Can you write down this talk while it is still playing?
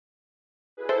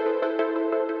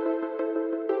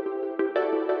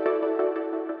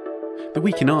The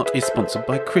Week in Art is sponsored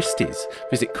by Christie's.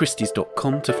 Visit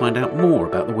christies.com to find out more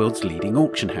about the world's leading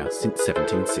auction house since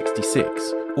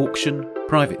 1766. Auction,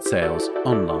 private sales,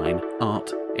 online,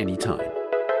 art, anytime.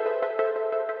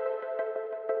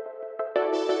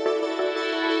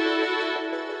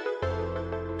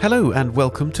 Hello and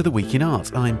welcome to The Week in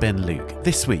Art. I'm Ben Luke.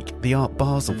 This week, the Art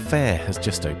Basel fair has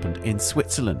just opened in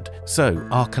Switzerland. So,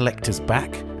 are collectors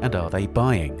back and are they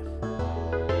buying?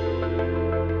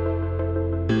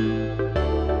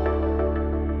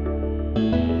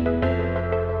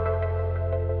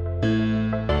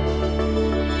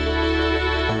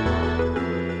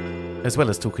 As well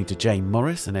as talking to Jane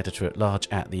Morris, an editor-at-large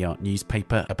at the Art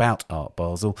newspaper, about Art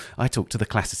Basel, I talked to the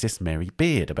classicist Mary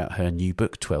Beard about her new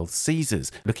book 12 Caesars,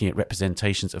 looking at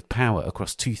representations of power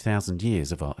across 2,000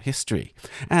 years of art history.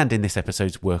 And in this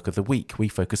episode's Work of the Week, we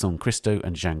focus on Christo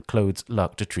and Jeanne-Claude's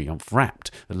L'Arc de Triomphe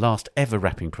Wrapped, the last ever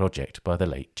wrapping project by the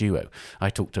late duo. I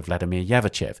talked to Vladimir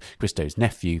Yavachev, Christo's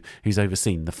nephew, who's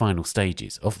overseen the final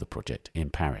stages of the project in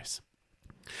Paris.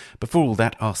 Before all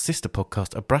that, our sister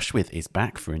podcast A Brush With is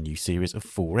back for a new series of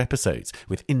 4 episodes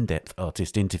with in-depth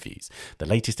artist interviews. The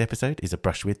latest episode is A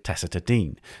Brush With Tacita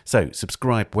Dean. So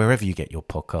subscribe wherever you get your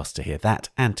podcasts to hear that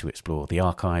and to explore the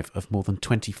archive of more than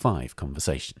 25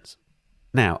 conversations.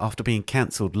 Now, after being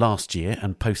cancelled last year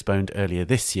and postponed earlier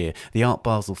this year, the Art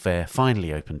Basel Fair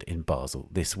finally opened in Basel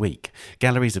this week.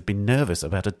 Galleries have been nervous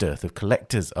about a dearth of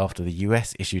collectors after the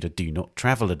US issued a do not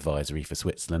travel advisory for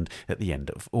Switzerland at the end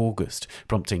of August,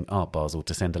 prompting Art Basel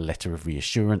to send a letter of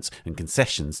reassurance and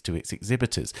concessions to its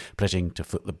exhibitors, pledging to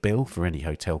foot the bill for any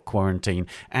hotel quarantine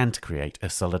and to create a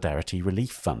solidarity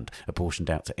relief fund apportioned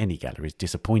out to any galleries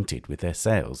disappointed with their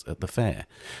sales at the fair.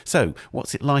 So,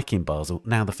 what's it like in Basel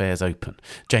now the fair's open?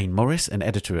 Jane Morris, an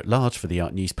editor-at-large for the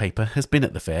Art newspaper, has been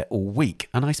at the fair all week,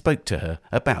 and I spoke to her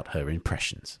about her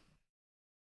impressions.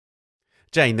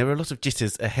 Jane, there were a lot of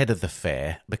jitters ahead of the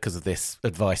fair because of this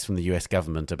advice from the US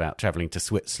government about travelling to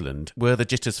Switzerland. Were the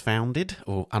jitters founded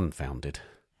or unfounded?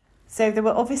 So there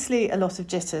were obviously a lot of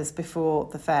jitters before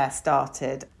the fair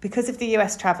started. Because of the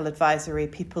US travel advisory,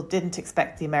 people didn't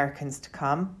expect the Americans to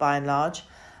come, by and large.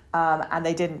 And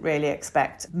they didn't really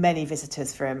expect many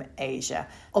visitors from Asia.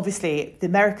 Obviously,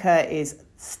 America is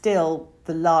still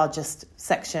the largest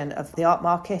section of the art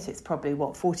market. It's probably,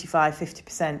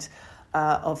 45-50%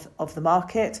 of the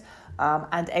market.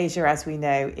 And Asia, as we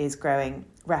know, is growing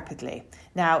rapidly.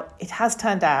 Now, it has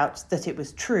turned out that it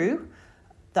was true.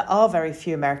 There are very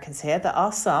few Americans here. There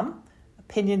are some.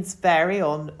 Opinions vary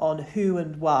on who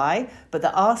and why, but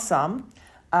there are some.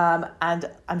 And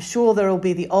I'm sure there will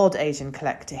be the odd Asian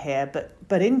collector here,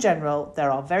 but in general,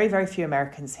 there are very, very few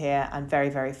Americans here and very,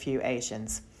 very few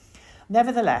Asians.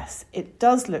 Nevertheless, it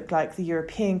does look like the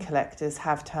European collectors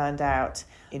have turned out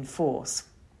in force.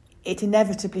 It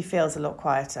inevitably feels a lot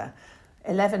quieter.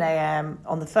 11 a.m.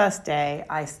 on the first day,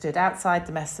 I stood outside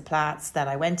the Messerplatz, then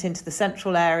I went into the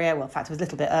central area. Well, in fact, it was a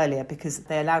little bit earlier because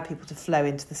they allowed people to flow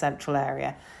into the central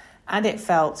area, and it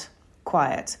felt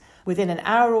quiet. Within an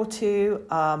hour or two,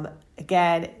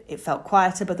 again, it felt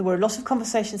quieter, but there were a lot of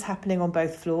conversations happening on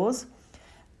both floors.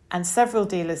 And several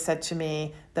dealers said to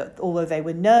me that although they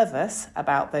were nervous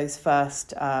about those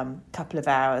first couple of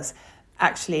hours,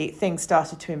 actually things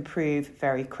started to improve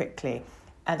very quickly.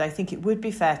 And I think it would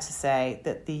be fair to say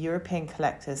that the European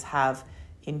collectors have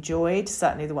enjoyed,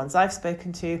 certainly the ones I've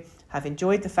spoken to, have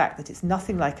enjoyed the fact that it's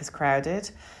nothing like as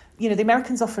crowded. You know, the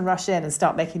Americans often rush in and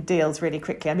start making deals really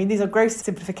quickly. I mean, these are gross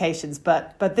simplifications,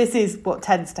 but this is what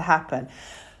tends to happen.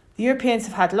 The Europeans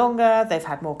have had longer, they've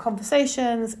had more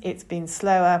conversations, it's been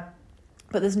slower,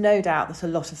 but there's no doubt that a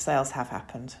lot of sales have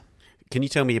happened. Can you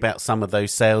tell me about some of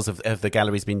those sales? Have the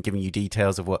galleries been giving you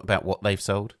details of about what they've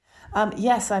sold?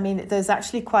 Yes, I mean, there's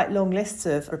actually quite long lists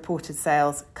of reported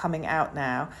sales coming out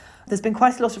now. There's been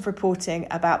quite a lot of reporting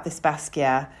about this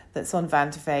Basquiat that's on Van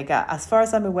de Vega. As far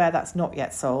as I'm aware, that's not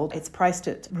yet sold. It's priced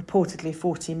at reportedly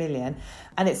 40 million,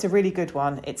 and it's a really good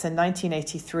one. It's a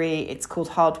 1983. It's called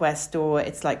Hardware Store.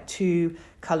 It's like 2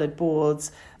 coloured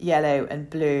boards, yellow and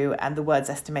blue, and the words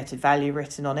estimated value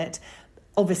written on it.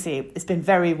 Obviously, it's been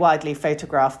very widely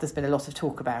photographed. There's been a lot of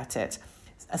talk about it.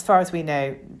 As far as we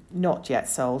know, not yet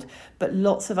sold, but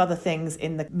lots of other things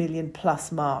in the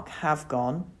million-plus mark have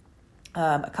gone.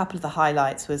 A couple of the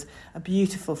highlights was a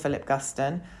beautiful Philip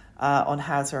Guston on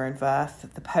Hauser and Wirth,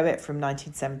 the poet from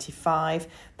 1975.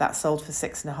 That sold for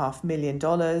 $6.5 million.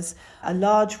 A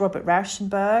large Robert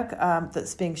Rauschenberg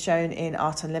that's being shown in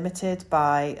Art Unlimited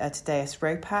by Tadeusz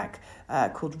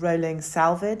Ropak called Rolling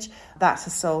Salvage. That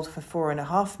has sold for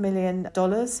 $4.5 million.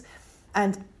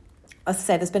 And as I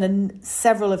said, there's been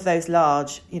several of those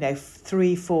large, $3,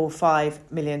 $4, $5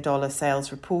 million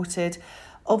sales reported.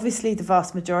 Obviously, the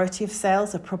vast majority of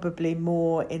sales are probably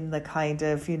more in the kind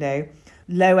of,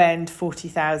 low end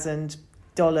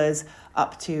 $40,000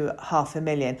 up to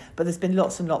 $500,000. But there's been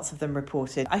lots and lots of them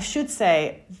reported. I should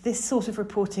say this sort of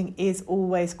reporting is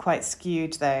always quite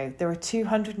skewed, though. There are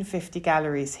 250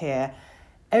 galleries here.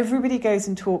 Everybody goes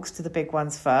and talks to the big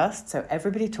ones first. So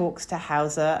everybody talks to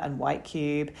Hauser and White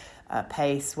Cube,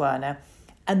 Pace, Werner.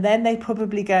 And then they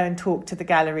probably go and talk to the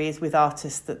galleries with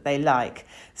artists that they like.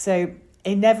 So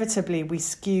inevitably, we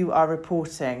skew our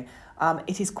reporting.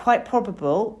 It is quite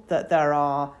probable that there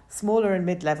are smaller and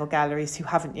mid-level galleries who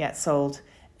haven't yet sold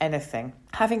anything.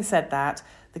 Having said that,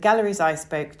 the galleries I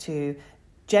spoke to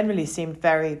generally seemed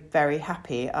very, very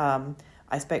happy.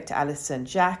 I spoke to Alison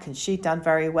Jacques and she'd done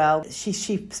very well. She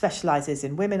specialises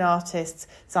in women artists,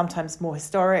 sometimes more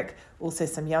historic, also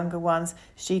some younger ones.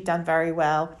 She'd done very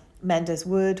well. Mendes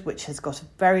Wood, which has got a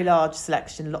very large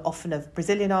selection, often of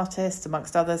Brazilian artists,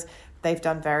 amongst others, they've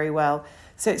done very well.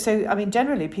 So I mean,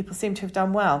 generally, people seem to have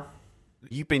done well.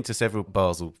 You've been to several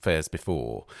Basel fairs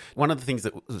before. One of the things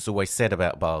that's always said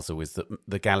about Basel is that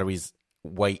the galleries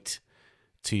wait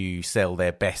to sell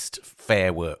their best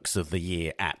fair works of the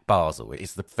year at Basel.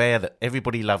 It's the fair that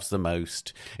everybody loves the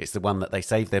most. It's the one that they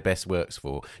save their best works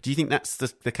for. Do you think that's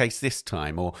the case this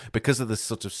time? Or because of the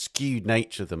sort of skewed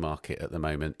nature of the market at the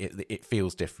moment, it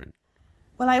feels different?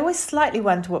 Well, I always slightly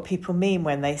wonder what people mean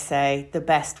when they say the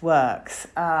best works.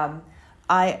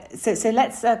 So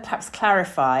let's perhaps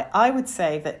clarify. I would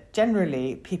say that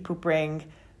generally people bring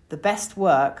the best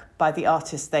work by the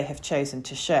artists they have chosen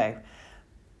to show.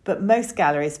 But most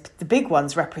galleries, the big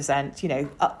ones, represent,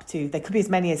 up to, there could be as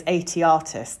many as 80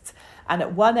 artists. And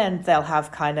at one end, they'll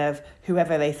have kind of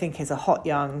whoever they think is a hot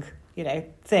young,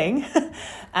 thing.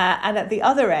 And at the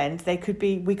other end, we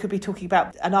could be talking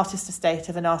about an artist estate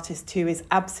of an artist who is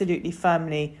absolutely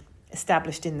firmly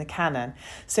established in the canon.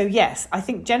 So yes, I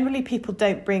think generally people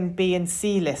don't bring B and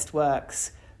C list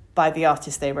works by the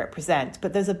artists they represent,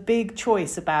 but there's a big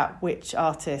choice about which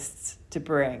artists to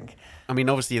bring. I mean,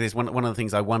 obviously, there's one of the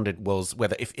things I wondered was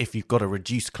whether if you've got a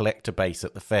reduced collector base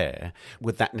at the fair,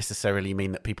 would that necessarily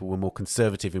mean that people were more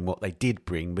conservative in what they did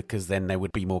bring because then they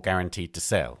would be more guaranteed to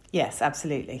sell? Yes,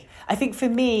 absolutely. I think for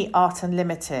me, Art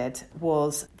Unlimited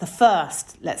was the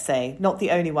first, let's say, not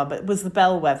the only one, but was the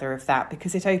bellwether of that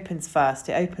because it opens first.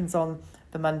 It opens on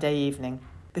the Monday evening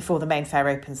before the main fair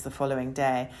opens the following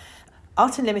day.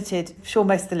 Art Unlimited, I'm sure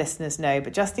most of the listeners know,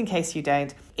 but just in case you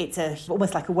don't, it's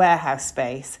almost like a warehouse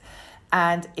space.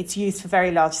 And it's used for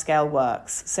very large-scale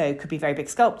works. So it could be very big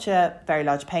sculpture, very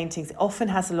large paintings. It often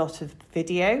has a lot of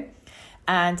video.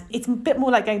 And it's a bit more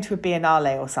like going to a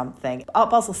Biennale or something. Art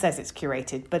Basel says it's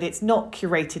curated, but it's not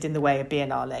curated in the way a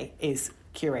Biennale is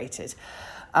curated.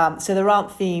 So there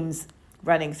aren't themes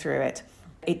running through it.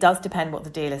 It does depend what the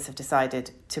dealers have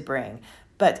decided to bring.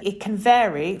 But it can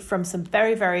vary from some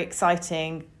very, very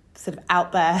exciting sort of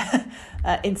out there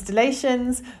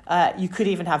installations. You could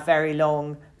even have very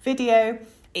long video.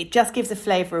 It just gives a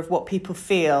flavour of what people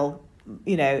feel,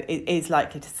 is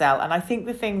likely to sell. And I think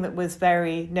the thing that was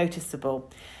very noticeable,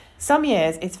 some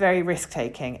years it's very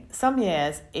risk-taking. Some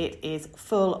years it is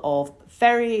full of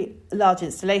very large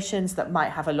installations that might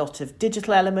have a lot of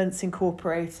digital elements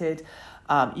incorporated.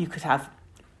 You could have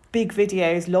big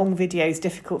videos, long videos,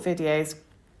 difficult videos.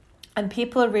 And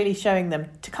people are really showing them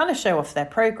to kind of show off their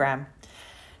programme.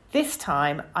 This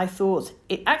time, I thought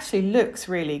it actually looks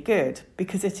really good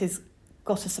because it has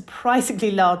got a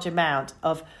surprisingly large amount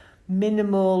of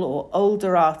minimal or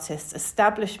older artists,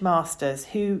 established masters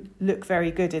who look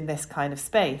very good in this kind of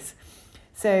space.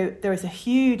 So there is a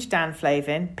huge Dan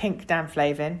Flavin, pink Dan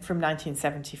Flavin from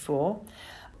 1974.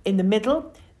 In the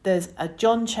middle, there's a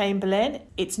John Chamberlain.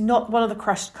 It's not one of the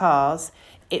crushed cars.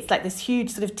 It's like this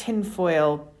huge sort of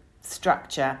tinfoil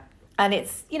structure. And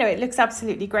it's, it looks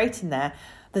absolutely great in there.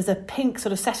 There's a pink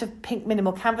sort of set of pink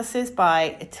minimal canvases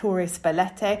by Ettore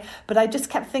Spallette. But I just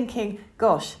kept thinking,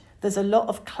 gosh, there's a lot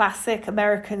of classic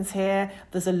Americans here.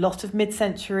 There's a lot of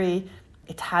mid-century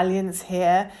Italians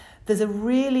here. There's a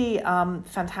really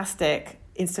fantastic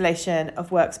installation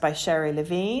of works by Sherry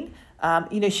Levine.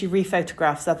 She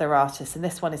rephotographs other artists, and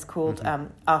this one is called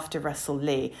After Russell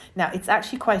Lee. Now, it's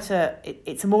actually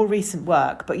it's a more recent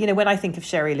work, but, when I think of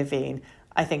Sherry Levine,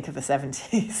 I think of the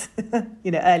 70s,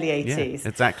 early 80s. Yeah,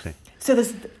 exactly. So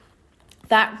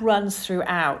that runs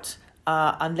throughout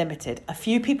Unlimited. A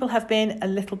few people have been a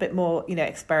little bit more,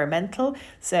 experimental.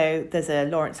 So there's a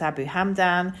Lawrence Abu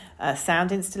Hamdan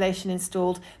sound installation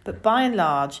installed. But by and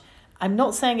large, I'm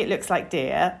not saying it looks like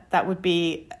Deer. That would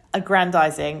be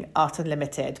aggrandising Art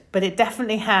Unlimited, but it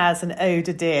definitely has an eau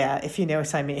de dear, if you know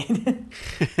what I mean.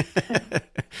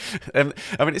 I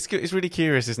mean, it's really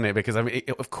curious, isn't it? Because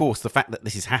of course, the fact that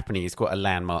this is happening is quite a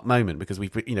landmark moment, because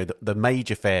we've, the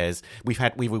major fairs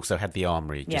we've also had the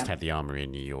Armory, had the Armory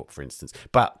in New York, for instance,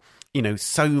 but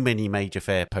so many major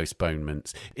fair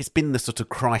postponements. It's been the sort of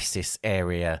crisis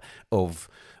area of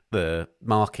the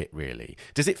market, really.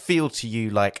 Does it feel to you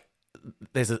like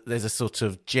there's a sort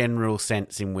of general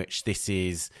sense in which this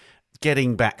is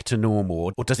getting back to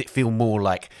normal, or does it feel more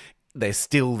like there's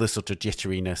still the sort of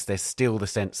jitteriness, there's still the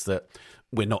sense that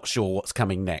we're not sure what's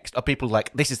coming next? Are people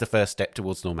like, this is the first step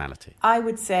towards normality? I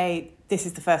would say this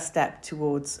is the first step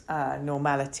towards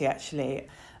normality, actually.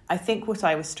 I think what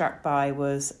I was struck by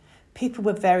was people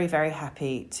were very, very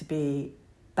happy to be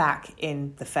back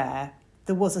in the fair.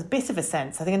 There was a bit of a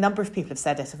sense, I think a number of people have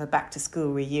said it, of a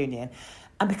back-to-school reunion.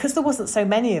 And because there wasn't so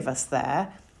many of us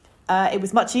there, it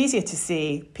was much easier to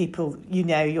see people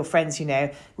your friends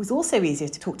It was also easier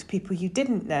to talk to people you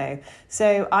didn't know.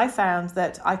 So I found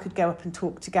that I could go up and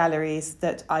talk to galleries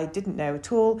that I didn't know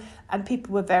at all, and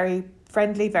people were very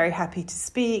friendly, very happy to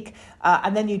speak.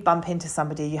 And then you'd bump into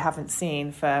somebody you haven't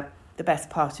seen for the best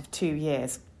part of 2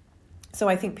 years. So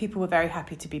I think people were very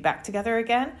happy to be back together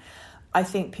again. I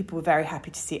think people were very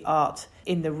happy to see art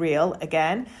in the real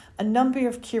again. A number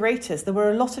of curators, there were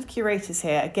a lot of curators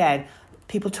here. Again,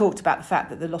 people talked about the fact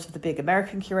that a lot of the big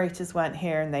American curators weren't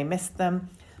here and they missed them.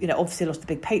 Obviously a lot of the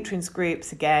big patrons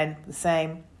groups, again, the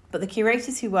same. But the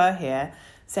curators who were here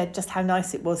said just how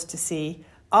nice it was to see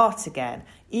art again,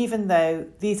 even though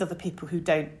these are the people who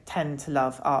don't tend to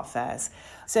love art fairs.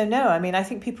 So no, I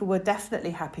think people were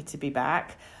definitely happy to be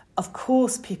back. Of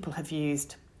course, people have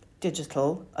used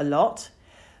digital a lot,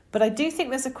 but I do think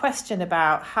there's a question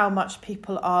about how much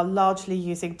people are largely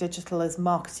using digital as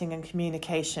marketing and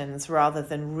communications rather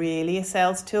than really a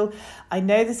sales tool. I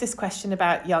know there's this question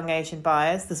about young Asian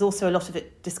buyers. There's also a lot of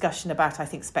discussion about, I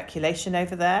think, speculation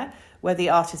over there, where the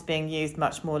art is being used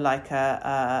much more like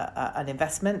an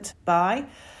investment buy.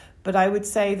 But I would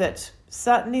say that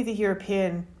certainly the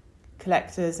European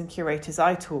collectors and curators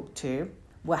I talked to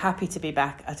were happy to be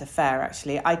back at a fair,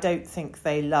 actually. I don't think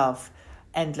they love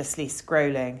endlessly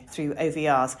scrolling through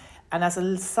OVRs. And as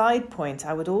a side point,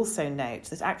 I would also note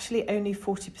that actually only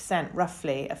 40%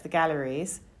 roughly of the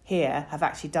galleries here have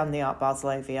actually done the Art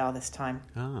Basel OVR this time.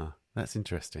 Ah, that's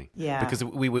interesting. Yeah. Because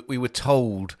we were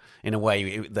told, in a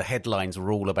way, the headlines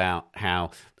were all about how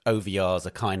OVRs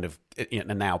are kind of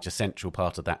now a central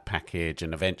part of that package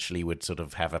and eventually would sort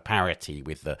of have a parity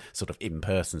with the sort of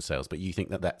in-person sales. But you think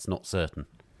that that's not certain?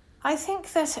 I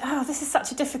think that, this is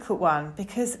such a difficult one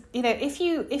because, if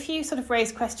you sort of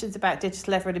raise questions about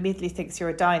digital, everyone immediately thinks you're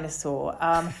a dinosaur.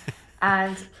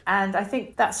 And I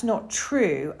think that's not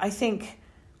true. I think,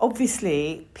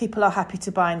 obviously, people are happy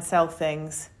to buy and sell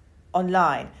things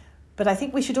online. But I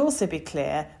think we should also be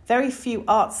clear, very few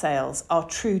art sales are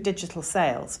true digital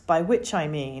sales, by which I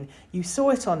mean you saw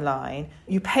it online,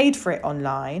 you paid for it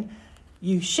online,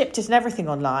 you shipped it and everything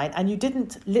online, and you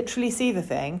didn't literally see the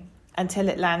thing until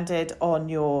it landed on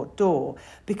your door,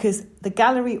 because the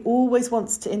gallery always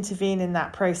wants to intervene in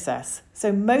that process.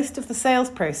 So most of the sales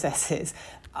processes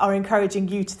are encouraging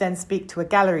you to then speak to a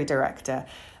gallery director,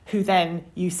 who then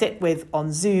you sit with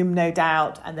on Zoom, no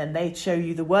doubt, and then they show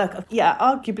you the work. Yeah,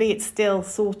 arguably it's still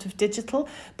sort of digital,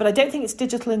 but I don't think it's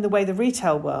digital in the way the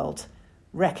retail world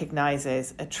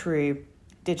recognises a true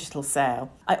digital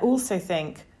sale. I also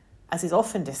think, as is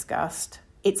often discussed,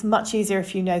 it's much easier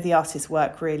if you know the artist's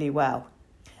work really well.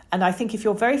 And I think if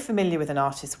you're very familiar with an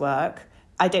artist's work,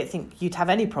 I don't think you'd have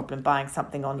any problem buying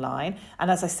something online. And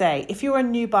as I say, if you're a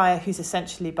new buyer who's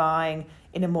essentially buying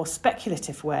in a more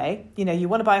speculative way, you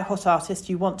want to buy a hot artist,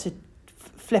 you want to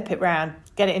flip it round,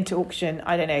 get it into auction,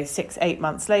 6-8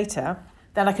 months later,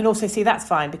 then I can also see that's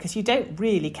fine because you don't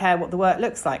really care what the work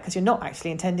looks like because you're not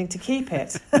actually intending to keep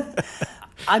it.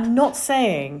 I'm not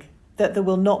saying that there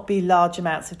will not be large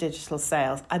amounts of digital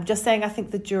sales. I'm just saying I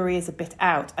think the jury is a bit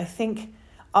out. I think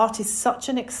art is such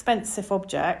an expensive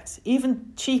object.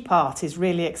 Even cheap art is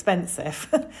really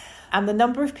expensive. And the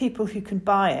number of people who can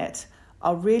buy it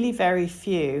are really very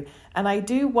few. And I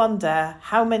do wonder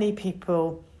how many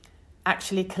people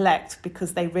actually collect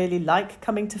because they really like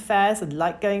coming to fairs and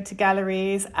like going to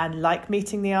galleries and like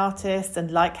meeting the artists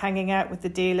and like hanging out with the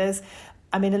dealers.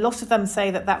 A lot of them say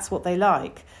that that's what they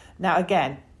like. Now,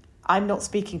 again, I'm not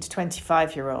speaking to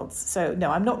 25-year-olds, so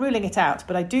no, I'm not ruling it out.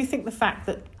 But I do think the fact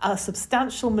that a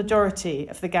substantial majority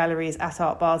of the galleries at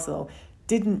Art Basel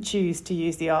didn't choose to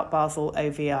use the Art Basel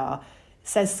OVR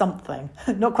says something.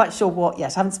 Not quite sure what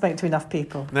yet. I haven't spoken to enough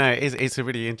people. No, it's a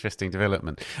really interesting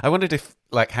development. I wondered if,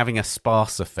 like, having a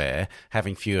sparser fair,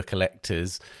 having fewer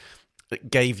collectors,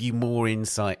 gave you more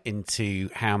insight into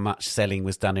how much selling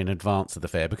was done in advance of the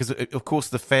fair, because of course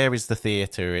the fair is the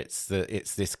theatre, it's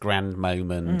this grand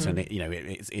moment, and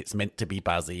it's meant to be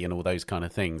buzzy and all those kind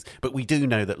of things, but we do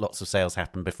know that lots of sales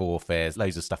happen before fairs.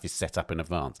 Loads of stuff is set up in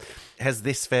advance. Has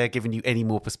this fair given you any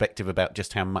more perspective about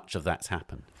just how much of that's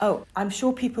happened? Oh, I'm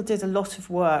sure people did a lot of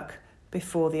work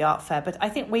before the art fair, but I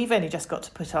think we've only just got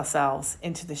to put ourselves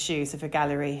into the shoes of a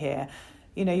gallery here.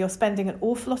 You're spending an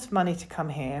awful lot of money to come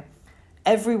here.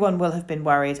 Everyone will have been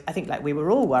worried. I think, like, we were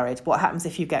all worried. What happens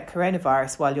if you get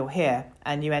coronavirus while you're here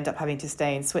and you end up having to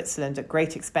stay in Switzerland at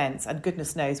great expense and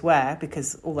goodness knows where,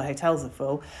 because all the hotels are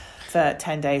full, for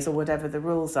 10 days or whatever the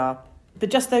rules are.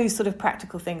 But just those sort of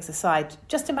practical things aside,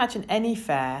 just imagine any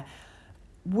fair.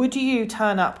 Would you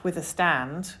turn up with a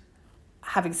stand,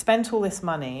 having spent all this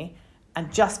money,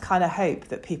 and just kind of hope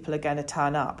that people are going to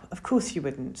turn up? Of course you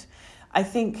wouldn't. I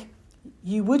think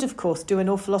you would, of course, do an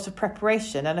awful lot of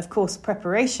preparation. And, of course,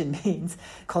 preparation means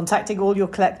contacting all your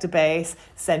collector base,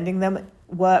 sending them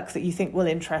work that you think will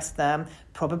interest them,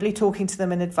 probably talking to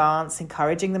them in advance,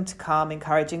 encouraging them to come,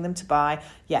 encouraging them to buy.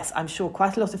 Yes, I'm sure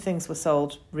quite a lot of things were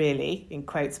sold, really, in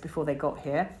quotes, before they got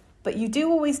here. But you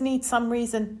do always need some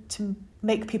reason to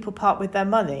make people part with their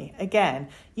money. Again,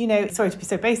 sorry to be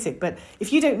so basic, but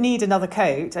if you don't need another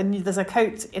coat and there's a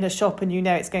coat in a shop and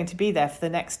it's going to be there for the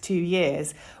next 2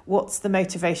 years, what's the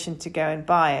motivation to go and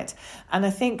buy it? And I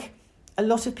think a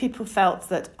lot of people felt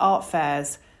that art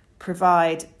fairs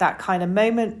provide that kind of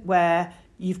moment where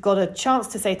you've got a chance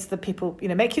to say to the people,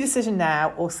 make your decision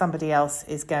now or somebody else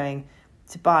is going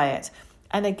to buy it.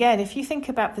 And again, if you think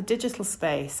about the digital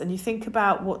space and you think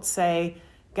about what, say,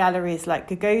 galleries like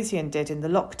Gagosian did in the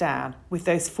lockdown with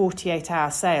those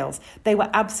 48-hour sales, they were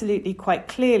absolutely quite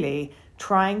clearly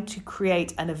trying to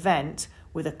create an event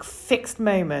with a fixed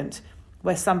moment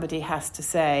where somebody has to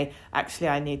say, actually,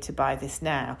 I need to buy this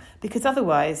now. Because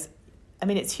otherwise,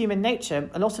 it's human nature.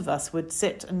 A lot of us would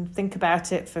sit and think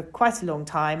about it for quite a long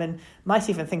time and might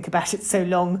even think about it so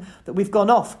long that we've gone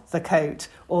off the coat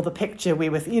or the picture we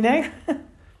were,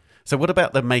 So what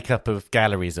about the makeup of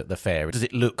galleries at the fair? Does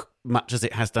it look much as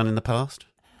it has done in the past?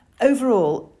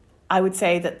 Overall, I would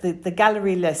say that the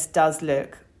gallery list does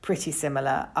look pretty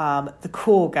similar, the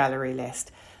core gallery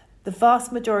list. The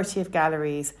vast majority of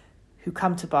galleries who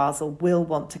come to Basel will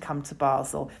want to come to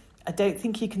Basel. I don't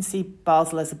think you can see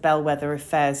Basel as a bellwether of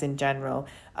fairs in general.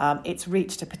 It's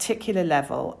reached a particular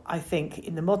level. I think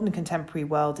in the modern contemporary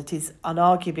world, it is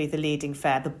unarguably the leading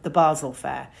fair. The Basel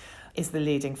fair is the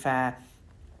leading fair.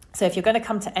 So if you're going to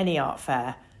come to any art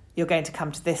fair, you're going to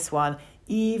come to this one,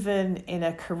 even in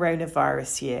a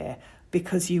coronavirus year,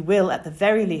 because you will at the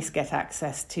very least get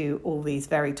access to all these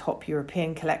very top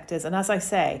European collectors. And as I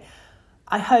say,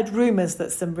 I heard rumours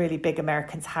that some really big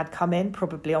Americans had come in,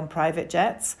 probably on private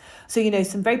jets. So,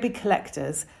 some very big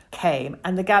collectors came,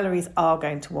 and the galleries are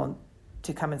going to want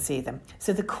to come and see them.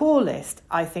 So the core list,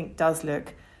 I think, does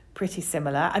look pretty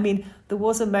similar. There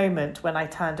was a moment when I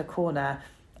turned a corner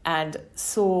and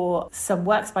saw some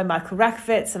works by Michael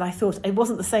Rakowitz, and I thought it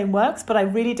wasn't the same works, but I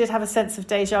really did have a sense of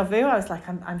déjà vu. I was like,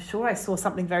 I'm sure I saw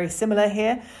something very similar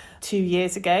here 2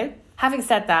 years ago. Having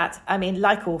said that,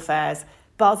 like all fairs,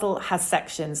 Basel has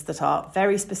sections that are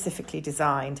very specifically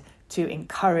designed to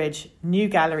encourage new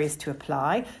galleries to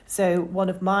apply. So one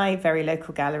of my very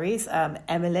local galleries,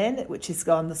 Emmeline, which is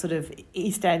on the sort of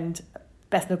East End,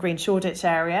 Bethnal Green, Shoreditch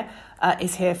area,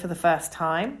 is here for the first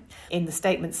time in the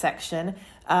statement section.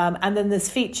 And then there's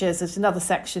features. There's another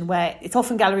section where it's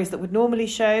often galleries that would normally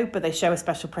show, but they show a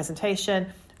special presentation,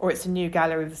 or it's a new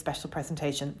gallery with a special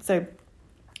presentation. So,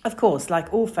 of course,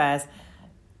 like all fairs,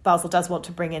 Basel does want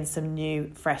to bring in some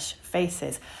new, fresh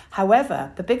faces.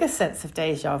 However, the biggest sense of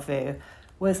déjà vu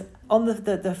was on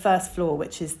the first floor,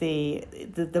 which is the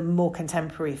more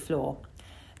contemporary floor.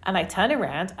 And I turn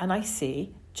around and I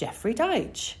see Jeffrey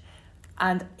Deitch.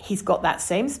 And he's got that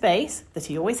same space that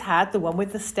he always had, the one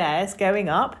with the stairs going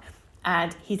up.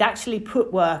 And he's actually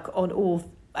put work on all,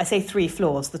 I say 3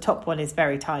 floors. The top one is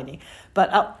very tiny,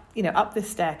 but up this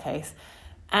staircase.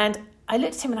 And I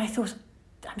looked at him and I thought,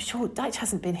 I'm sure Deitch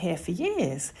hasn't been here for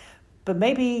years, but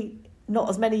maybe not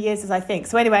as many years as I think.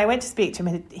 So anyway, I went to speak to him,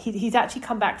 and he's actually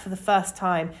come back for the first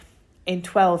time in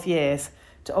 12 years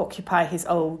to occupy his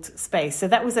old space. So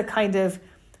that was a kind of,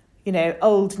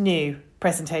 old new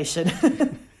presentation.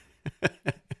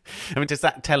 Does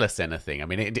that tell us anything?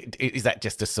 Is that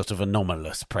just a sort of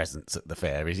anomalous presence at the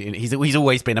fair? He's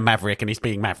always been a maverick, and he's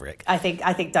being maverick. I think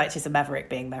Deitch is a maverick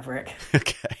being maverick.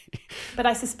 Okay. But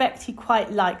I suspect he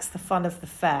quite likes the fun of the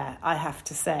fair, I have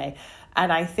to say.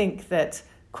 And I think that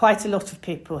quite a lot of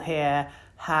people here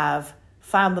have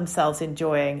found themselves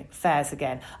enjoying fairs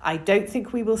again. I don't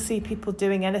think we will see people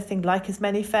doing anything like as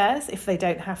many fairs if they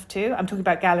don't have to. I'm talking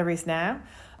about galleries now.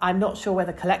 I'm not sure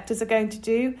whether collectors are going to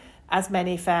do as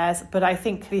many fairs, but I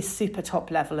think these super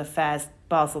top level of fairs,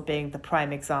 Basel being the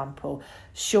prime example,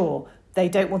 sure, they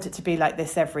don't want it to be like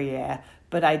this every year,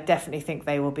 but I definitely think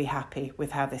they will be happy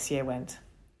with how this year went.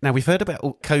 Now, we've heard about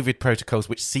all COVID protocols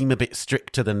which seem a bit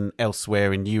stricter than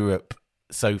elsewhere in Europe.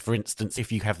 So, for instance,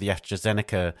 if you have the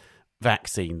AstraZeneca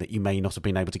vaccine, that you may not have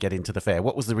been able to get into the fair.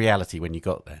 What was the reality when you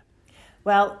got there?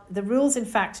 Well, the rules, in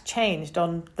fact, changed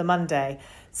on the Monday.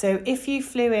 So if you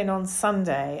flew in on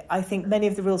Sunday, I think many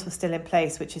of the rules were still in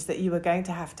place, which is that you were going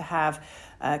to have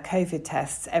COVID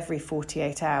tests every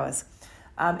 48 hours.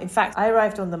 In fact, I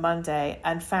arrived on the Monday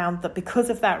and found that because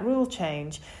of that rule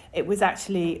change, it was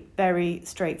actually very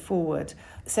straightforward.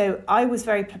 So I was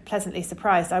very pleasantly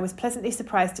surprised. I was pleasantly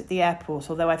surprised at the airport,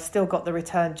 although I've still got the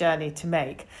return journey to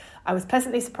make. I was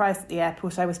pleasantly surprised at the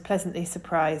airport. I was pleasantly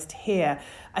surprised here.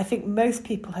 I think most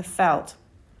people have felt,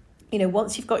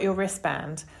 once you've got your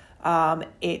wristband,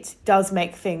 it does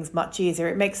make things much easier.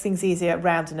 It makes things easier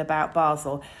round and about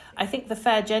Basel. I think the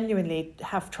fair genuinely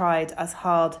have tried as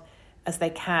hard as they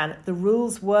can. The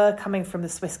rules were coming from the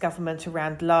Swiss government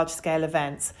around large-scale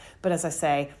events, but as I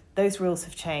say, those rules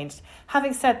have changed.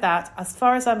 Having said that, as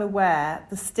far as I'm aware,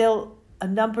 there's still a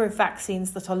number of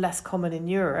vaccines that are less common in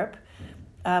Europe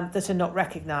that are not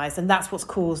recognised, and that's what's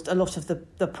caused a lot of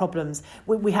the problems.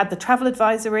 We had the travel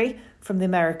advisory from the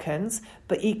Americans,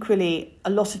 but equally a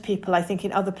lot of people, I think,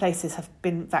 in other places have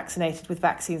been vaccinated with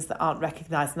vaccines that aren't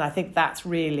recognised, and I think that's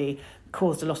really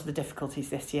caused a lot of the difficulties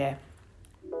this year.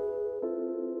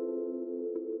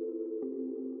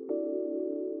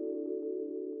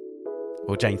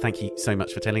 Well, Jane, thank you so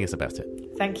much for telling us about it.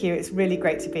 Thank you. It's really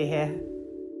great to be here.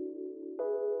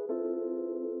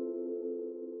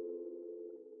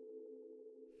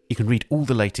 You can read all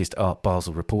the latest Art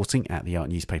Basel reporting at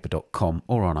theartnewspaper.com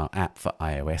or on our app for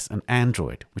iOS and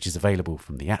Android, which is available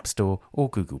from the App Store or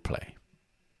Google Play.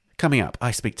 Coming up,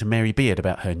 I speak to Mary Beard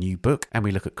about her new book, and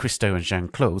we look at Christo and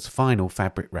Jeanne-Claude's final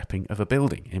fabric wrapping of a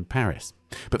building in Paris.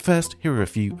 But first, here are a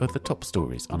few of the top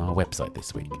stories on our website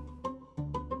this week.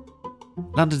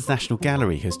 London's National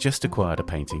Gallery has just acquired a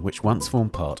painting which once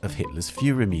formed part of Hitler's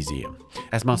Führer Museum.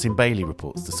 As Martin Bailey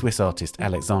reports, the Swiss artist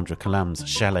Alexandra Calam's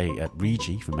chalet at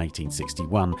Rigi from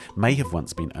 1861 may have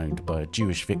once been owned by a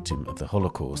Jewish victim of the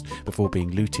Holocaust before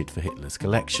being looted for Hitler's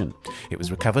collection. It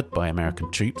was recovered by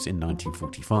American troops in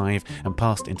 1945 and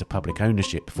passed into public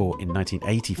ownership before, in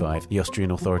 1985, the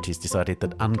Austrian authorities decided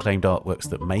that unclaimed artworks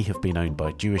that may have been owned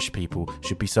by Jewish people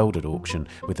should be sold at auction,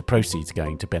 with the proceeds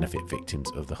going to benefit victims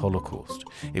of the Holocaust.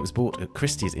 It was bought at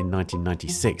Christie's in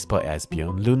 1996 by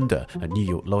Asbjørn Lunde, a New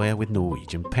York lawyer with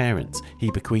Norwegian parents. He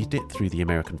bequeathed it through the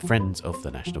American Friends of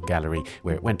the National Gallery,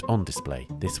 where it went on display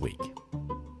this week.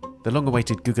 The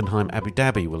long-awaited Guggenheim Abu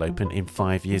Dhabi will open in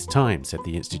 5 years' time, said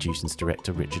the institution's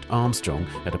director Richard Armstrong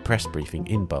at a press briefing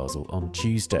in Basel on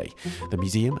Tuesday. The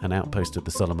museum, an outpost of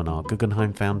the Solomon R.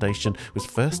 Guggenheim Foundation, was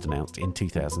first announced in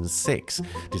 2006.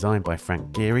 Designed by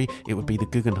Frank Gehry, it would be the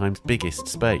Guggenheim's biggest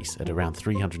space at around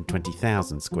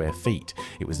 320,000 square feet.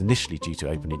 It was initially due to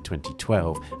open in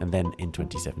 2012 and then in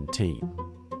 2017.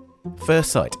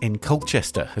 Firesight in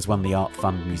Colchester has won the Art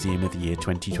Fund Museum of the Year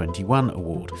 2021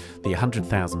 award. The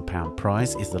 £100,000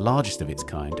 prize is the largest of its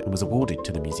kind and was awarded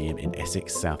to the museum in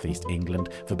Essex, southeast England,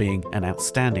 for being an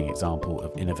outstanding example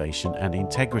of innovation and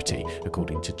integrity,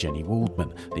 according to Jenny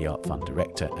Waldman, the Art Fund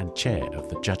director and chair of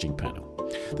the judging panel.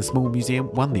 The small museum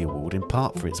won the award in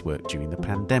part for its work during the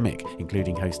pandemic,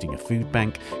 including hosting a food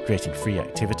bank, creating free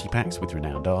activity packs with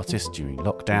renowned artists during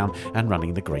lockdown, and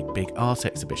running the Great Big Art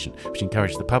Exhibition, which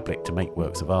encouraged the public to make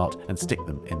works of art and stick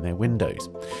them in their windows.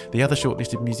 The other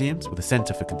shortlisted museums were the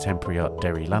Centre for Contemporary Art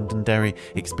Derry Londonderry,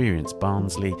 Experience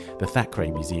Barnsley, the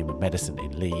Thackeray Museum of Medicine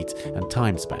in Leeds, and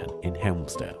Timespan in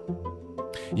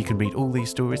Helmsdale. You can read all these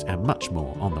stories and much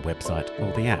more on the website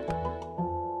or the app.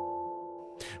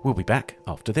 We'll be back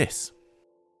after this.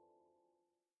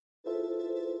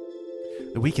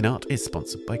 The Week in Art is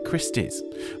sponsored by Christie's.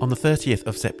 On the 30th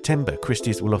of September,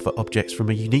 Christie's will offer objects from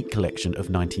a unique collection of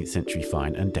 19th century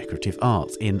fine and decorative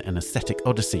arts in An Aesthetic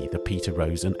Odyssey, the Peter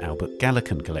Rose and Albert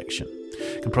Gallican collection.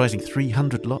 Comprising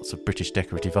 300 lots of British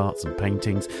decorative arts and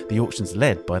paintings, the auction's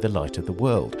led by The Light of the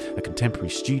World, a contemporary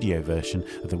studio version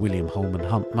of the William Holman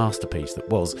Hunt masterpiece that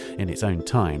was, in its own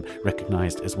time,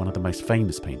 recognised as one of the most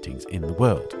famous paintings in the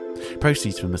world.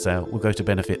 Proceeds from the sale will go to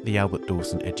benefit the Albert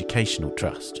Dawson Educational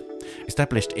Trust.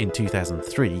 Established in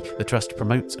 2003, the Trust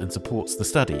promotes and supports the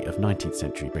study of 19th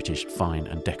century British fine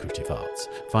and decorative arts.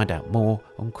 Find out more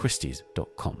on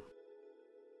christies.com.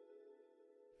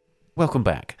 Welcome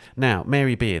back. Now,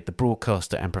 Mary Beard, the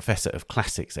broadcaster and professor of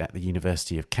classics at the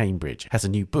University of Cambridge, has a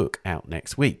new book out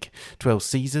next week. 12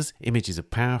 Caesars, Images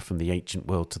of Power from the Ancient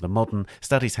World to the Modern,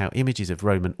 studies how images of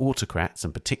Roman autocrats,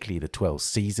 and particularly the 12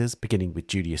 Caesars, beginning with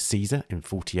Julius Caesar in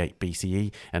 48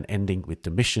 BCE and ending with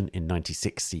Domitian in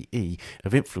 96 CE,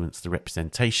 have influenced the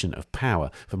representation of power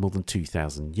for more than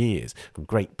 2,000 years, from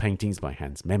great paintings by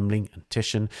Hans Memling and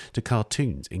Titian to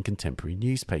cartoons in contemporary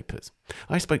newspapers.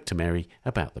 I spoke to Mary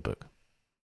about the book.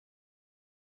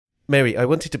 Mary, I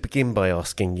wanted to begin by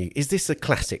asking you, is this a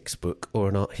classics book or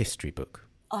an art history book?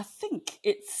 I think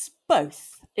it's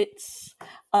both. It's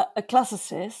a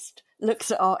classicist,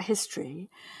 looks at art history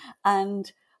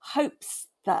and hopes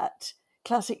that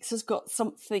classics has got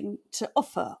something to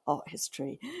offer art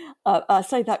history. I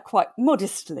say that quite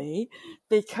modestly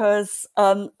because,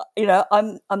 I'm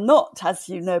not, as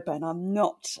you know, Ben, I'm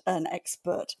not an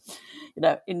expert,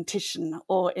 in Titian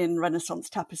or in Renaissance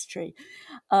tapestry.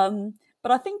 But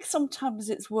I think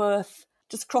sometimes it's worth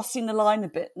just crossing the line a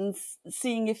bit and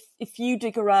seeing if you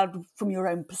dig around from your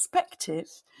own perspective,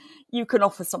 you can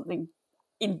offer something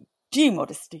in due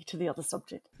modesty to the other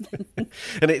subject.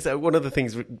 And it's one of the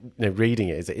things, reading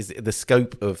it is the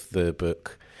scope of the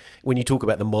book. When you talk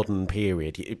about the modern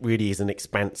period, it really is an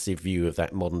expansive view of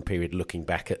that modern period, looking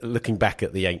back at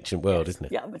the ancient world, yes. Isn't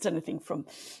it? Yeah, it's anything from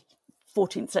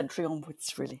 14th century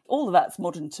onwards, really. All of that's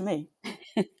modern to me.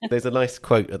 There's a nice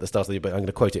quote at the start of the book. I'm going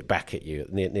to quote it back at you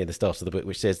near the start of the book,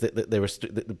 which says that there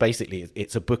are basically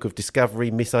it's a book of discovery,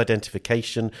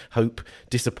 misidentification, hope,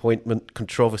 disappointment,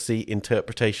 controversy,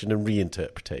 interpretation, and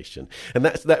reinterpretation. And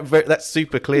that's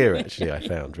super clear. Actually, I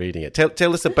found reading it.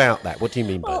 Tell us about that. What do you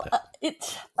mean by that?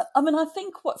 I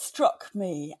think what struck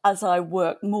me as I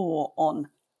work more on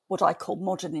what I call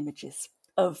modern images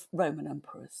of Roman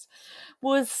emperors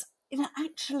was,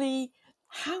 actually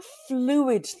how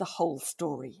fluid the whole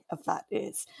story of that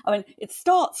is. I mean, it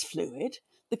starts fluid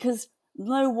because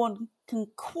no one can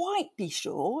quite be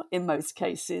sure, in most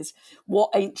cases,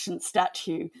 what ancient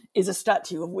statue is a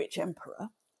statue of which emperor,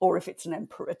 or if it's an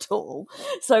emperor at all.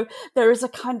 So there is a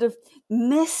kind of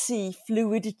messy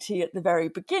fluidity at the very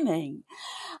beginning.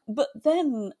 But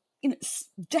then,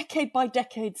 decade by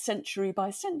decade, century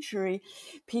by century,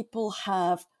 people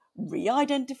have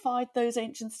re-identified those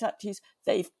ancient statues,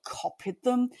 they've copied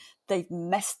them, they've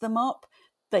messed them up,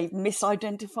 they've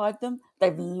misidentified them,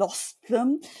 they've lost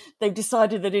them, they've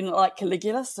decided they didn't like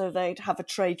Caligula, so they'd have a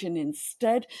Trajan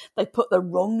instead, they put the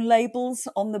wrong labels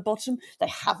on the bottom, they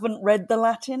haven't read the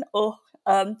Latin,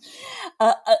 and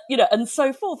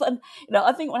so forth. And,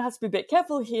 I think one has to be a bit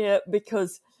careful here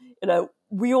because,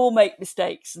 we all make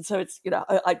mistakes. And so it's,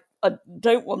 I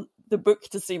don't want the book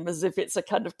to seem as if it's a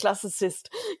kind of classicist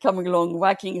coming along,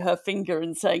 wagging her finger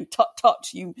and saying, tut, tut,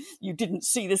 you didn't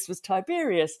see this was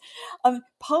Tiberius.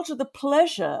 Part of the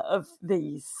pleasure of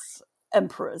these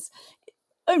emperors,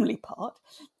 only part,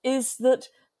 is that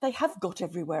they have got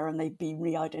everywhere and they've been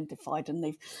re-identified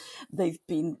and they've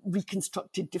been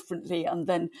reconstructed differently, and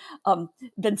then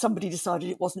somebody decided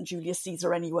it wasn't Julius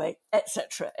Caesar anyway,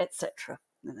 etc., etc.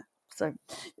 So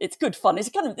it's good fun. It's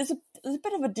there's a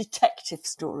bit of a detective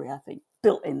story, I think,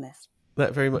 built in this.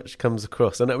 That very much comes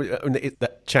across. And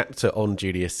that chapter on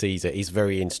Julius Caesar is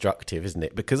very instructive, isn't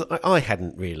it? Because I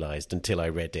hadn't realised until I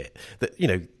read it that,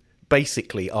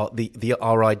 basically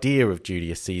our idea of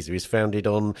Julius Caesar is founded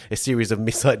on a series of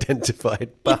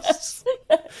misidentified busts.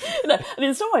 Yes. And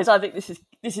in some ways, I think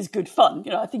this is good fun.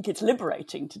 I think it's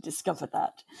liberating to discover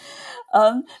that.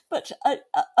 But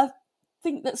I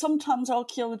think that sometimes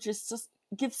archaeologists just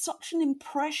give such an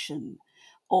impression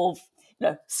of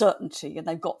certainty, and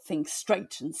they've got things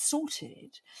straight and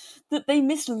sorted, that they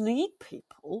mislead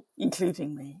people,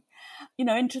 including me,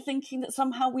 into thinking that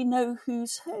somehow we know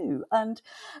who's who. And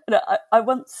I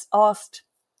once asked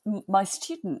my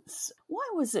students, why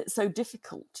was it so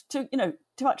difficult to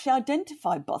actually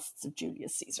identify busts of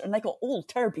Julius Caesar? And they got all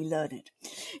terribly learned.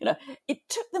 It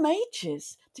took them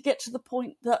ages to get to the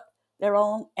point that there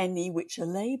aren't any which are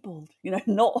labelled.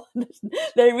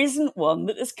 There isn't one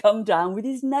that has come down with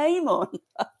his name on,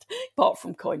 apart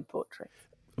from coin portrait.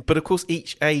 But of course,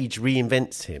 each age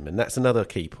reinvents him, and that's another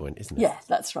key point, isn't it? Yeah,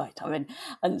 that's right. I mean,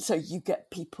 and so you get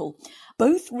people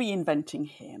both reinventing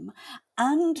him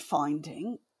and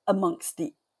finding amongst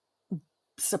the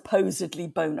supposedly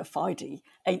bona fide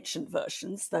ancient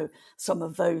versions, though some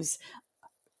of those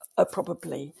are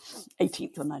probably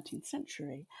 18th or 19th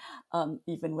century,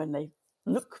 even when they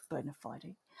look bona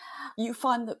fide. You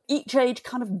find that each age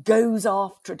kind of goes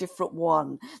after a different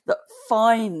one that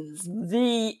finds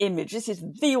the image. This is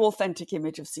the authentic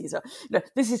image of Caesar.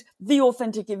 This is the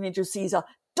authentic image of Caesar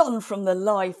done from the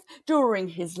life during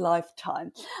his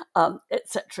lifetime,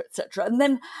 etc., etc. And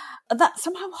then that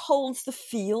somehow holds the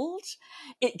field.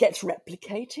 It gets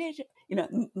replicated.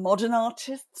 Modern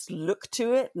artists look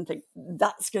to it and think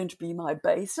that's going to be my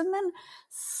base, and then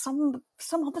some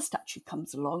other statue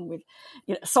comes along with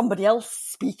somebody else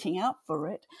speaking out for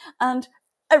it, and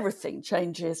everything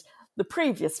changes. The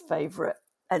previous favourite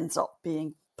ends up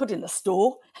being put in the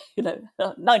store,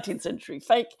 19th century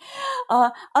fake,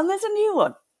 and there's a new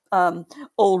one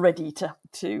all ready to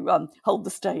hold the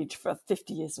stage for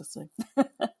 50 years or so.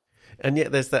 And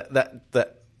yet there's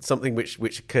that something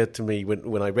which occurred to me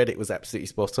when I read it was absolutely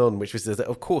spot on, which was that,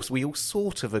 of course, we all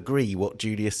sort of agree what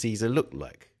Julius Caesar looked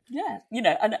like. Yeah,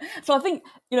 and so I think,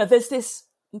 there's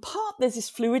this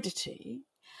fluidity,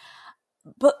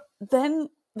 but then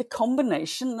the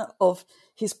combination of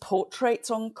his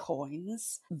portraits on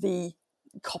coins, the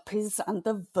copies and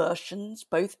the versions,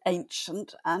 both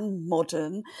ancient and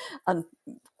modern, and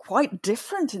quite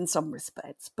different in some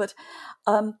respects, but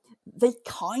they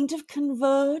kind of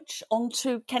converge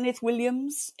onto Kenneth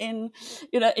Williams in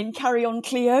Carry On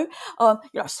Cleo.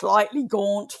 Slightly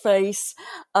gaunt face.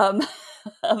 I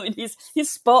mean, he's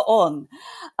spot on,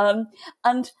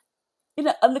 and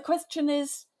the question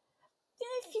is,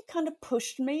 if you kind of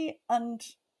pushed me and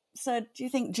said, do you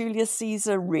think Julius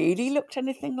Caesar really looked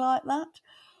anything like that?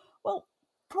 Well,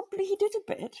 probably he did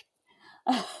a bit.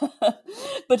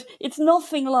 But it's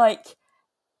nothing like,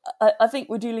 I think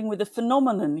we're dealing with a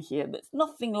phenomenon here that's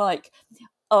nothing like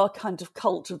our kind of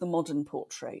cult of the modern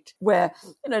portrait, where,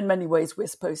 in many ways we're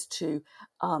supposed to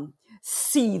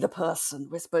see the person.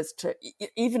 We're supposed to,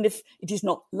 even if it is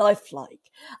not lifelike,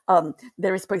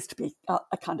 there is supposed to be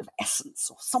a kind of essence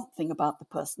or something about the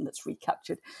person that's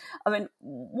recaptured. I mean,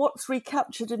 what's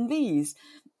recaptured in these,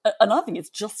 and I think it's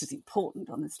just as important,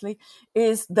 honestly,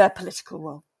 is their political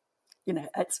role.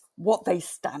 It's what they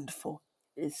stand for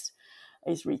is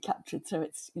recaptured. So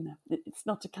it's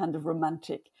not a kind of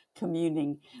romantic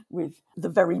communing with the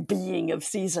very being of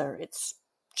Caesar. It's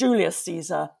Julius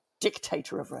Caesar,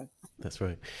 dictator of Rome. That's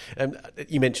right.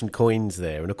 You mentioned coins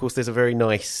there, and of course there's a very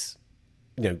nice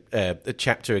a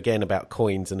chapter again about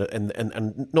coins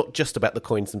and not just about the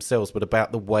coins themselves, but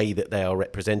about the way that they are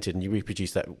represented. And you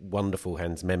reproduce that wonderful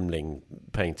Hans Memling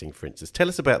painting, for instance. Tell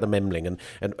us about the Memling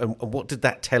and what did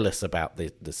that tell us about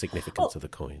the significance of the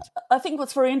coins? I think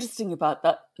what's very interesting about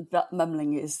that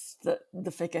Memling is that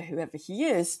the figure, whoever he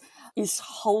is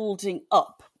holding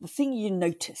up. The thing you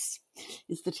notice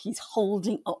is that he's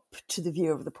holding up to the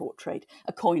view of the portrait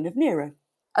a coin of Nero.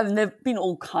 I mean, there have been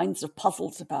all kinds of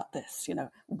puzzles about this.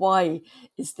 Why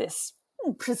is this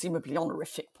presumably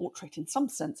honorific portrait in some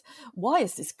sense? Why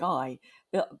is this guy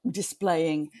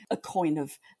displaying a coin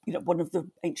of, one of the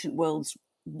ancient world's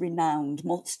renowned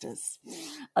monsters?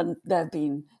 And there have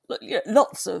been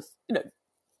lots of,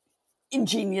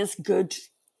 ingenious, good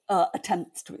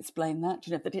attempts to explain that,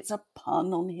 that it's a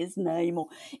pun on his name or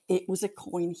it was a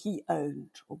coin he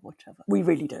owned or whatever. We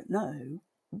really don't know.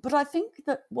 But I think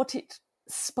that what it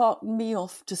sparked me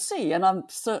off to see, and I'm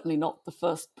certainly not the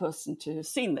first person to have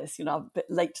seen this, I'm a bit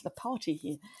late to the party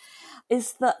here,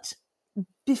 is that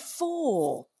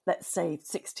before, let's say,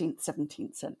 16th,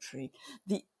 17th century,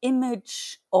 the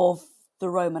image of the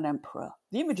Roman emperor,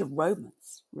 the image of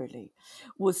Romans, really,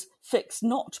 was fixed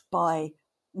not by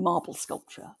marble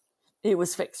sculpture, it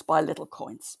was fixed by little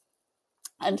coins.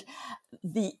 And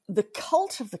the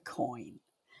cult of the coin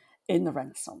in the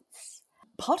Renaissance,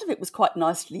 part of it was quite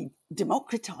nicely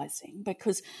democratizing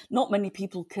because not many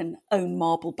people can own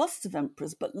marble busts of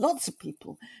emperors, but lots of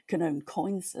people can own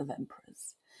coins of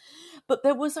emperors. But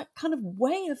there was a kind of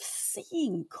way of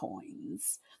seeing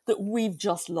coins that we've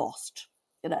just lost.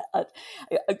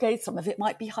 Okay, some of it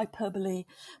might be hyperbole,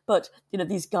 but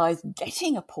these guys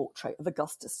getting a portrait of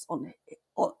Augustus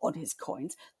on his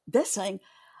coins, they're saying,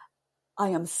 I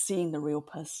am seeing the real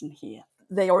person here.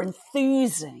 They are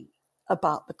enthusing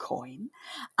about the coin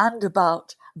and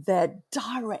about their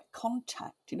direct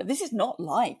contact. This is not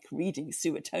like reading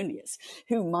Suetonius,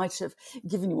 who might have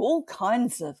given you all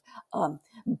kinds of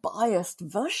biased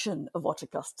version of what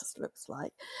Augustus looks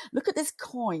like. Look at this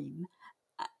coin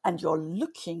and you're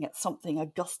looking at something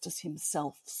Augustus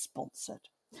himself sponsored.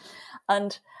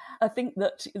 And I think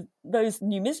that those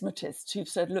numismatists who've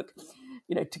said, look,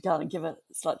 to kind of give a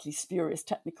slightly spurious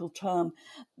technical term,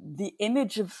 the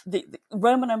image of the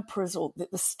Roman emperors, or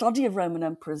the study of Roman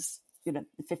emperors, the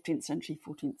 15th century,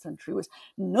 14th century, was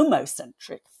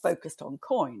numocentric, focused on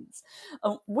coins.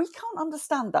 We can't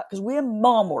understand that because we're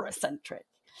marmoracentric.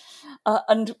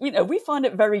 And we find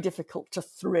it very difficult to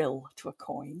thrill to a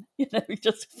coin.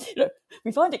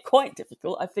 We find it quite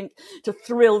difficult, I think, to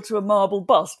thrill to a marble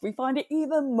bust. We find it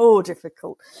even more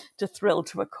difficult to thrill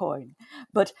to a coin.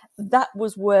 But that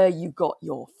was where you got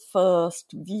your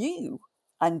first view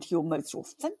and your most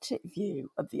authentic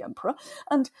view of the emperor.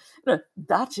 And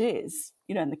that is,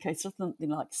 in the case of something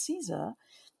like Caesar,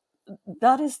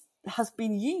 that has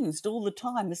been used all the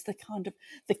time as the kind of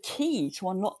the key to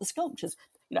unlock the sculptures.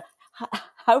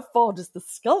 How far does the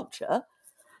sculpture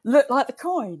look like the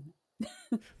coin?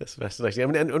 That's fascinating. I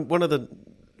mean, and one of the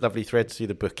lovely threads through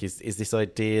the book is this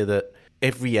idea that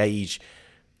every age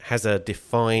has a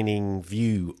defining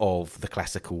view of the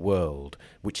classical world,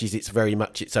 which is very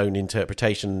much its own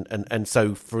interpretation. And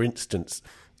so, for instance,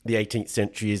 the 18th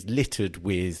century is littered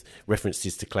with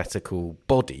references to classical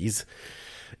bodies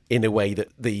in a way that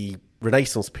the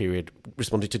Renaissance period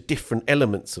responded to different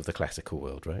elements of the classical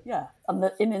world, right? Yeah,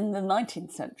 and in the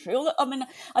 19th century,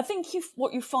 I think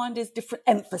what you find is different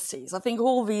emphases. I think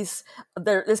all these,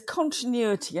 there's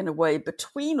continuity in a way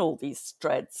between all these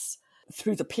threads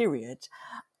through the period,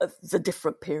 the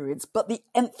different periods, but the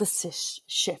emphasis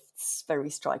shifts very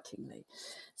strikingly.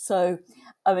 So,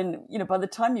 by the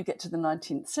time you get to the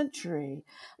 19th century,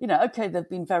 okay, there have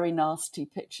been very nasty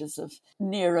pictures of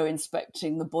Nero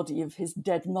inspecting the body of his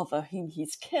dead mother, whom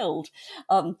he's killed,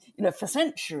 for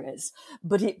centuries.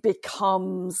 But it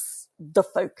becomes the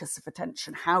focus of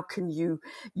attention. How can you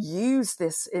use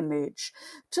this image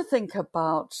to think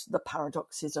about the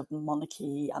paradoxes of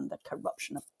monarchy and the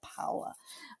corruption of power,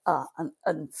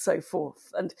 and so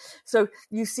forth? And so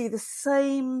you see the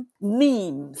same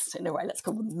memes, in a way, let's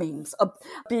call them memes,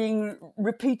 being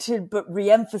repeated but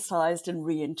re-emphasised and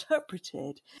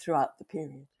reinterpreted throughout the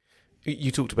period.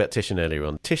 You talked about Titian earlier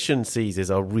on. Titian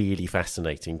Caesars are really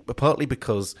fascinating, but partly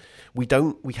because we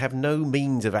have no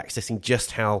means of accessing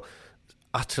just how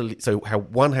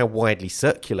widely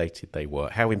circulated they were,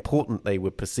 how important they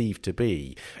were perceived to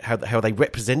be, how they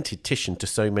represented Titian to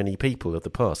so many people of the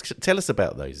past. Tell us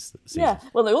about those Caesars. Yeah,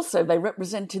 well, they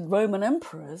represented Roman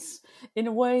emperors in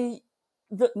a way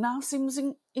that now seems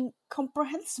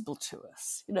incomprehensible to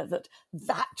us.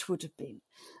 That would have been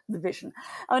the vision.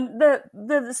 And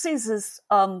the Caesars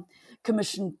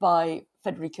commissioned by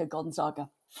Federico Gonzaga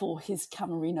for his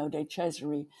Camerino dei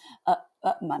Cesari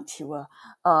at Mantua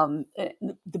at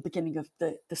the beginning of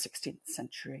the 16th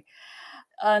century.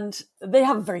 And they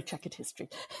have a very checkered history.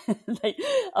 They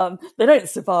don't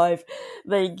survive.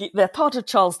 They're part of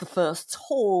Charles I's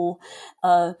hall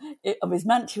of his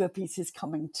Mantua pieces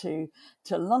coming to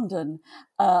London.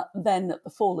 Then at the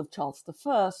fall of Charles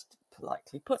I,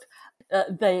 politely put,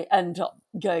 they end up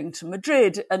going to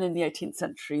Madrid. And in the 18th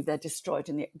century, they're destroyed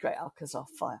in the Great Alcazar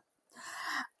fire.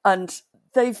 And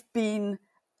they've been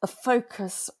a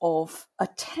focus of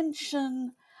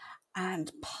attention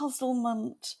and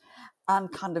puzzlement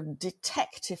and kind of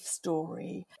detective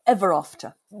story ever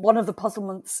after. One of the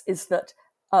puzzlements is that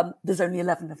there's only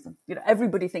 11 of them.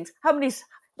 Everybody thinks,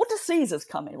 what do Caesars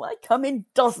come in? Well, they come in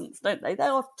dozens, don't they?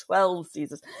 There are 12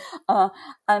 Caesars.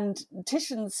 And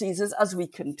Titian Caesars, as we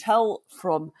can tell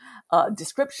from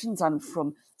descriptions and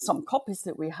from some copies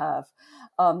that we have,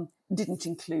 didn't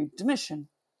include Domitian.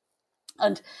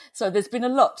 And so there's been a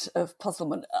lot of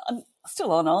puzzlement, and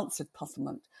still unanswered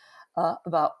puzzlement,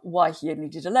 about why he only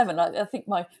did 11. I think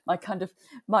my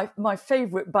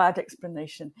favourite bad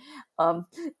explanation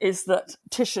is that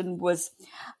Titian was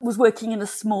working in a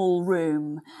small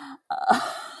room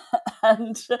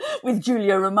and with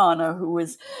Giulio Romano, who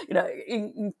was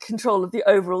in control of the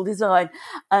overall design,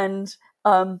 and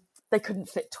they couldn't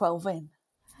fit 12 in.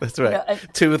 That's right.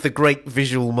 Two of the great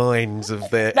visual minds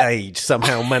of their age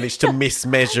somehow managed to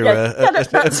mismeasure a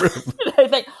room. They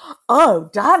think, oh,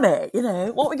 damn it,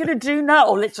 what are we going to do now?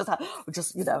 Or I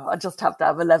just have to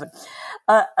have 11.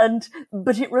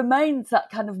 But it remains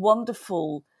that kind of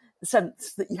wonderful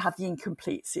sense that you have the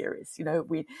incomplete series.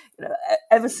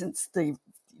 Ever since the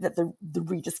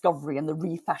rediscovery and the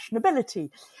refashionability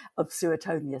of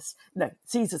Suetonius,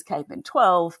 Caesar's came in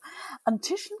 12, and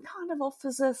Titian kind of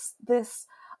offers us this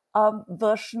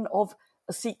version of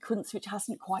a sequence which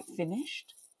hasn't quite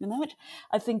finished.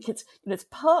 I think it's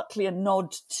partly a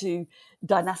nod to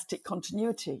dynastic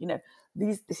continuity.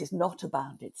 This is not a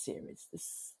bounded series.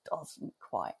 This doesn't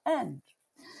quite end.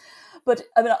 But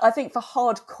I mean, I think for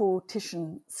hardcore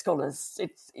Titian scholars,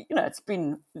 it's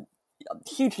been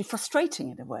hugely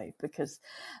frustrating in a way, because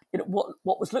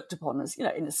what was looked upon as,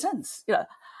 in a sense,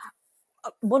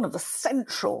 one of the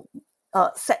central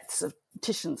sets of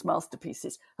Titian's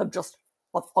masterpieces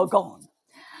are gone.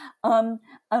 And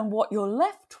what you're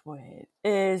left with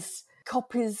is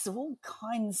copies of all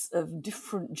kinds of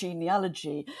different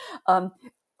genealogy,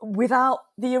 without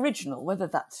the original, whether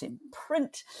that's in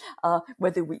print,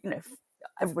 whether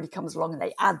everybody comes along and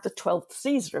they add the 12th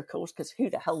Caesar, of course, because who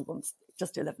the hell wants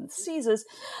just 11 Caesars?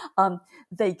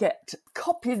 They get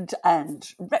copied and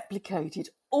replicated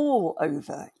all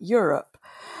over Europe.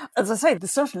 As I say,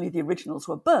 certainly the originals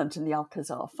were burnt in the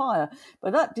Alcazar fire,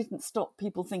 but that didn't stop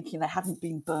people thinking they hadn't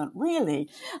been burnt really.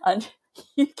 And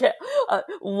you get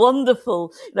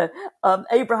wonderful,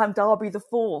 Abraham Darby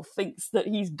IV thinks that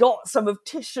he's got some of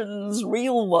Titian's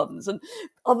real ones, and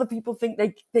other people think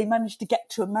they managed to get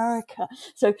to America.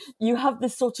 So you have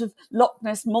this sort of Loch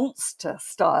Ness Monster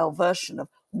style version of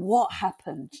what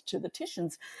happened to the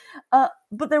Titians.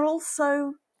 But they're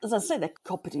also, as I say, they're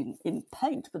copied in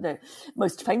paint, but they're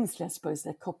most famously, I suppose,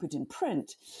 they're copied in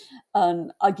print.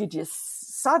 And Aegidius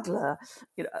Sadler,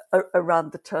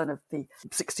 around the turn of the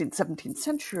 16th, 17th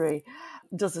century,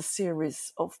 does a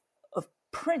series of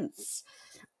prints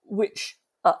which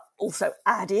also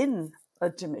add in a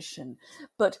Domitian,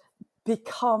 but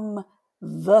become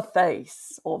the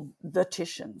face of the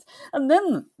Titians. And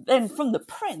then from the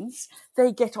prints,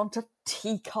 they get onto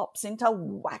teacups, into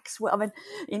waxwork,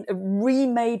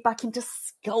 remade back into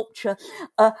sculpture,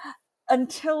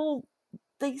 until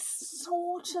they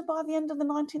sort of, by the end of the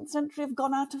 19th century, have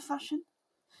gone out of fashion.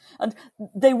 And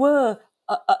they were,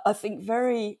 I think,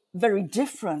 very, very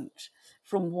different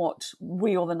from what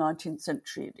we or the 19th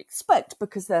century would expect,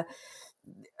 because they're,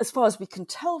 as far as we can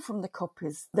tell from the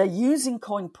copies, they're using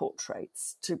coin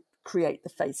portraits to create the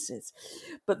faces,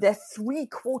 but they're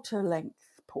 3/4 length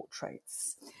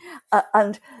portraits,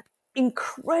 and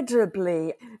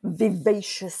incredibly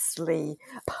vivaciously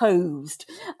posed,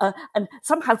 and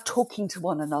somehow talking to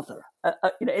one another,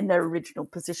 in their original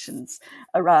positions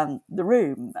around the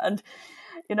room. And,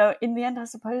 in the end, I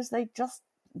suppose they just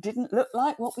didn't look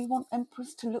like what we want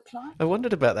emperors to look like. I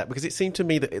wondered about that, because it seemed to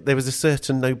me that there was a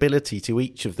certain nobility to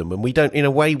each of them, and we don't, in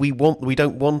a way, we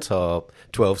don't want our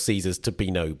 12 Caesars to be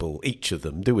noble, each of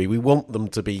them, do we? We want them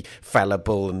to be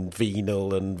fallible and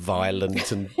venal and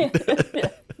violent and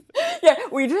yeah,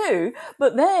 we do.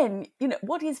 But then,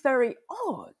 what is very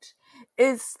odd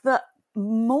is that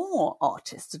more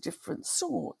artists of different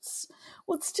sorts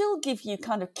would still give you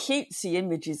kind of cutesy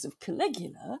images of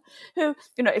Caligula, who,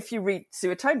 if you read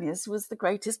Suetonius, was the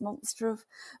greatest monster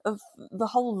of the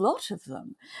whole lot of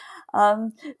them.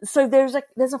 So there's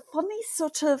a funny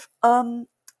sort of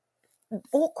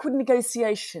awkward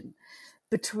negotiation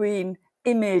between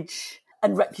image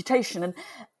and reputation,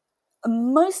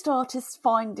 and most artists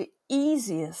find it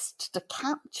easiest to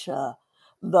capture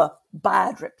the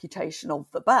bad reputation of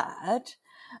the bad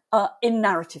in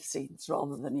narrative scenes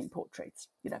rather than in portraits,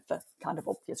 for kind of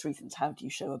obvious reasons. How do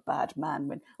you show a bad man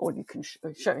when all you can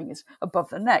showing is above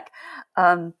the neck?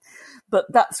 But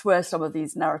that's where some of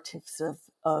these narratives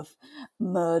of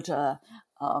murder,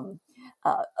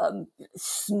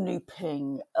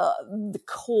 snooping, the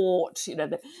court,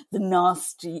 the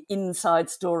nasty inside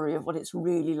story of what it's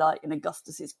really like in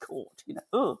Augustus's court,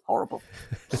 horrible.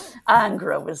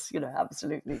 Angra was,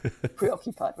 absolutely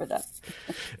preoccupied with that.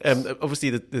 Obviously,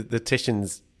 the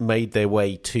Titians made their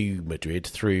way to Madrid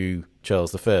through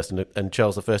Charles I, and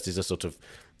Charles I is a sort of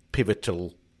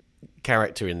pivotal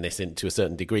character in this, to a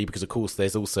certain degree, because of course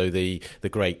there's also the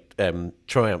great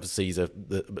Triumph Caesar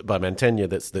by Mantegna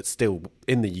that's still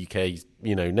in the UK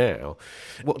now.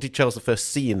 What did Charles I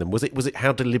see in them? Was it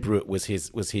how deliberate was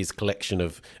his collection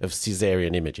of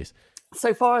Caesarian images?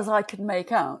 So far as I can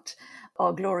make out,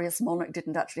 our glorious monarch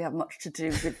didn't actually have much to do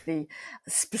with the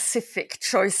specific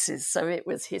choices, so it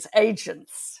was his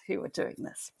agents who were doing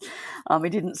this. He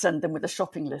didn't send them with a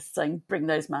shopping list saying, bring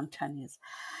those Mantegnas.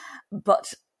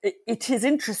 But it is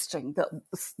interesting that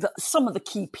some of the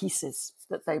key pieces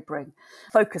that they bring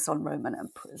focus on Roman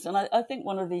emperors. And I think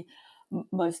one of the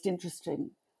most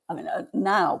interesting,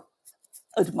 now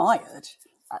admired,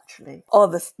 actually, are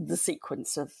the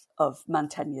sequence of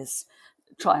Mantegna's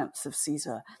triumphs of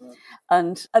Caesar.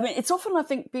 And, it's often, I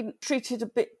think, been treated a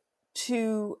bit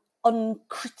too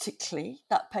uncritically,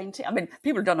 that painting.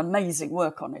 People have done amazing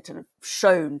work on it and have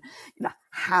shown,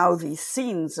 how these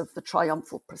scenes of the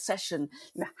triumphal procession,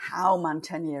 how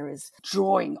Mantegna is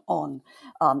drawing on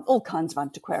all kinds of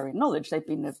antiquarian knowledge. They've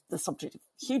been the subject of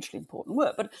hugely important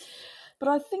work. But But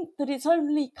I think that it's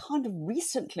only kind of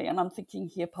recently, and I'm thinking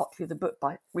here partly of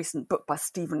the recent book by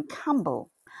Stephen Campbell,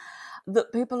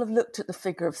 that people have looked at the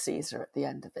figure of Caesar at the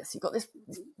end of this. You've got this,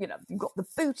 you've got the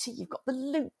booty, you've got the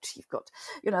loot, you've got,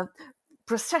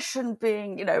 procession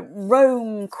being,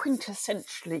 Rome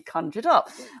quintessentially conjured up.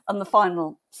 And the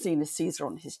final scene is Caesar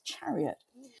on his chariot.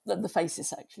 The face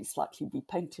is actually slightly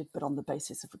repainted, but on the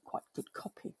basis of a quite good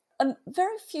copy. And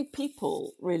very few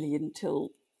people really,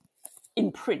 until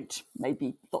in print,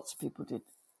 maybe lots of people did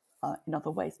in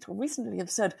other ways, till recently have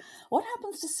said, what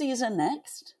happens to Caesar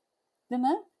next?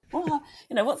 Well,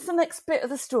 what's the next bit of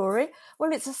the story?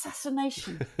 Well, it's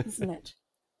assassination, isn't it?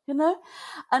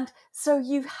 And so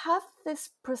you have this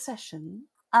procession,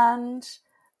 and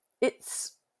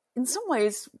it's in some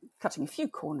ways cutting a few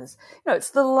corners. It's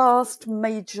the last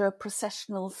major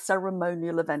processional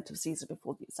ceremonial event of Caesar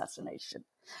before the assassination.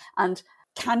 And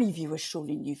canny viewers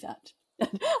surely knew that.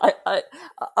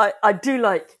 I do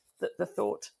like the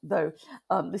thought, though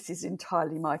this is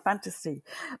entirely my fantasy,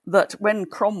 that when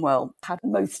Cromwell had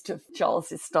most of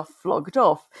Charles's stuff flogged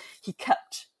off, he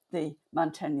kept the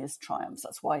Mantegna's triumphs.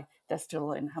 That's why they're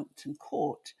still in Hampton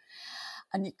Court.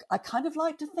 And I kind of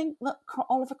like to think that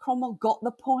Oliver Cromwell got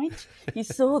the point. He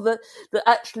saw that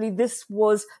actually this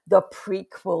was the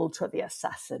prequel to the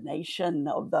assassination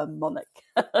of the monarch.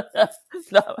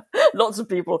 No, lots of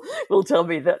people will tell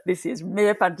me that this is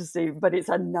mere fantasy, but it's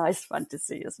a nice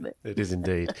fantasy, isn't it? It is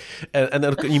indeed. And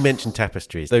you mentioned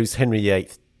tapestries. Those Henry VIII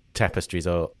tapestries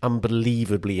are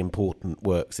unbelievably important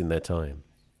works in their time.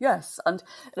 Yes, and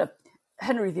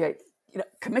Henry VIII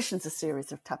commissions a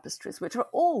series of tapestries, which are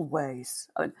always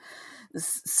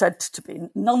said to be,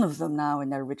 none of them now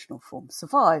in their original form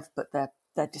survive, but their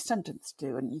descendants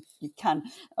do. And you can,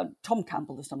 Tom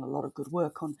Campbell has done a lot of good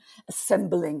work on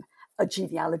assembling a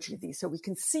genealogy of these so we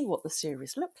can see what the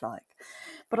series look like.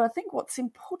 But I think what's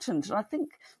important, and I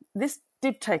think this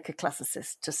did take a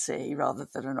classicist to see rather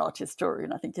than an art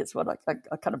historian. I think it's what I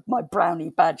kind of, my brownie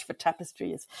badge for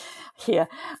tapestry is here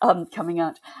coming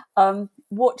out.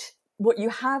 What you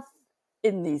have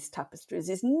in these tapestries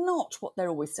is not what they're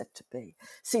always said to be,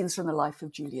 scenes from the life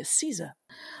of Julius Caesar.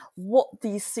 What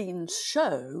these scenes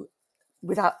show,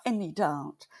 without any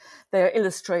doubt, they are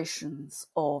illustrations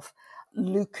of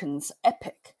Lucan's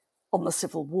epic on the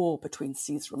civil war between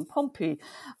Caesar and Pompey,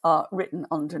 written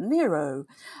under Nero,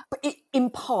 but it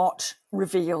in part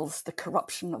reveals the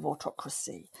corruption of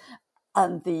autocracy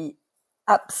and the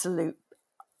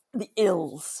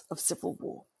ills of civil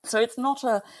war. So it's not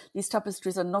these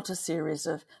tapestries are not a series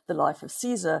of the life of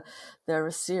Caesar. They're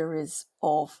a series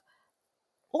of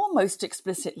almost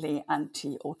explicitly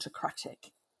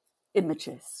anti-autocratic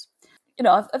images.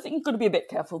 I think you've got to be a bit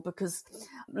careful because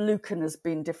Lucan has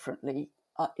been differently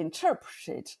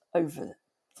interpreted over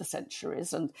the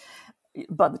centuries. And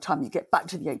by the time you get back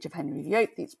to the age of Henry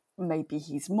VIII, maybe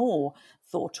he's more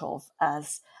thought of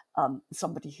as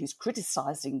somebody who's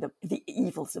criticising the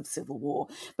evils of civil war,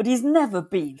 but he's never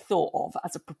been thought of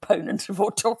as a proponent of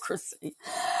autocracy.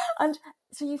 And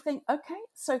so you think, okay,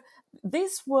 so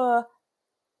these were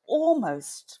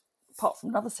almost, apart from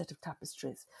another set of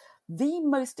tapestries, the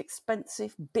most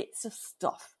expensive bits of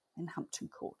stuff in Hampton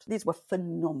Court. These were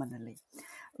phenomenally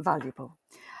valuable.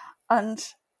 And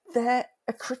they're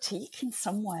a critique in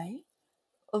some way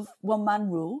of one-man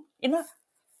rule in a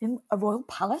royal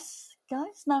palace,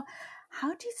 guys. Now,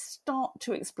 how do you start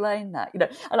to explain that?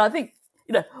 And I think,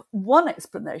 one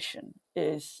explanation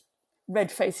is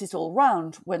red faces all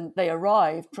round when they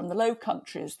arrived from the Low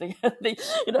Countries. The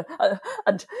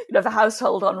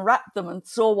household unwrapped them and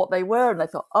saw what they were, and they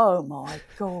thought, oh my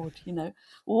God,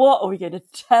 what are we going to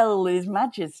tell His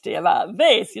Majesty about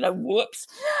this? Whoops.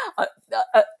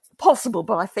 Possible,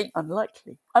 but I think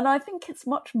unlikely. And I think it's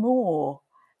much more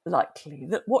likely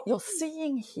that what you're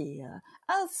seeing here,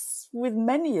 as with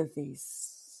many of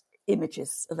these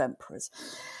images of emperors,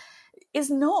 is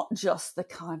not just the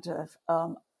kind of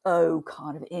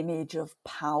image of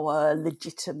power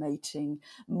legitimating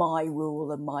my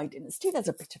rule and my dynasty. There's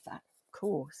a bit of that, of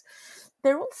course.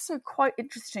 They're also quite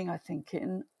interesting, I think,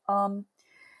 in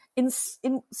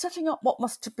setting up what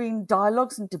must have been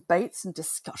dialogues and debates and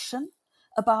discussion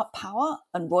about power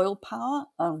and royal power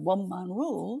and one-man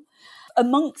rule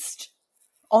amongst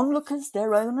onlookers,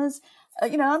 their owners,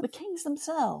 and the kings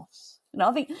themselves.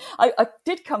 I think I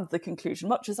did come to the conclusion,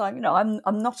 much as I'm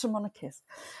not a monarchist,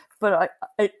 but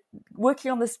I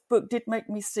working on this book did make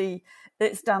me see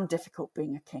it's damn difficult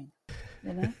being a king,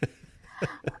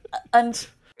 And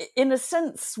in a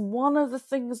sense, one of the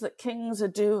things that kings are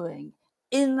doing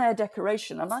in their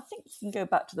decoration, and I think you can go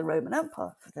back to the Roman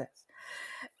Empire for this,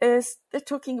 is they're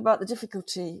talking about the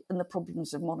difficulty and the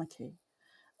problems of monarchy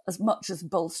as much as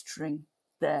bolstering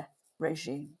their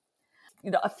regime.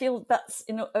 I feel that's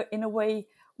in a way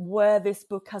where this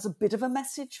book has a bit of a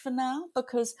message for now,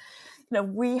 because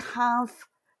we have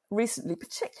recently,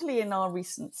 particularly in our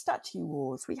recent statue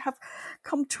wars, we have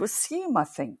come to assume, I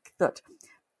think, that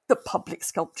the public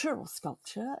sculpture or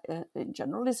sculpture in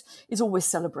general is always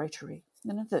celebratory.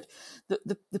 That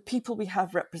the people we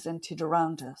have represented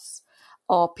around us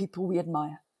are people we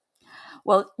admire.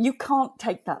 Well, you can't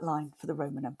take that line for the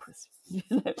Roman emperors.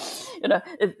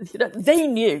 They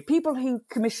knew, people who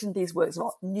commissioned these works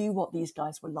knew what these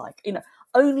guys were like.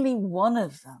 Only one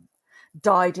of them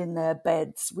died in their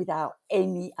beds without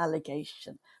any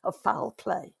allegation of foul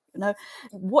play.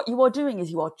 What you are doing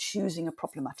is you are choosing a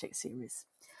problematic series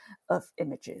of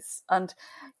images. And,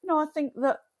 I think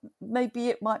that maybe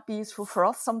it might be useful for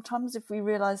us sometimes if we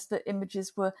realise that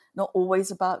images were not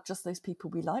always about just those people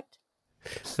we liked.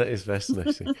 That is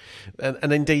fascinating.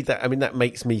 and indeed, that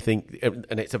makes me think,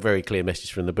 and it's a very clear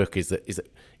message from the book, is that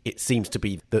it seems to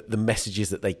be the messages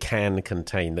that they can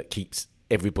contain that keeps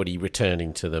everybody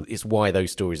returning to them. It's why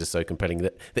those stories are so compelling,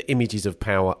 that the images of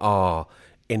power are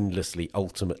endlessly,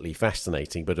 ultimately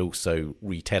fascinating, but also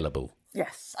retellable.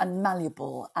 Yes, and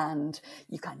malleable, and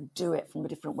you can do it from a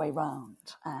different way round.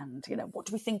 And, what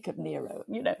do we think of Nero?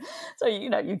 So,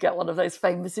 you get one of those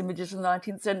famous images from the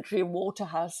 19th century in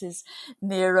Waterhouse's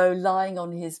Nero lying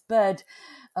on his bed,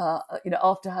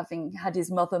 after having had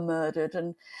his mother murdered.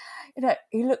 And,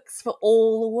 he looks for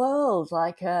all the world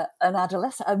like an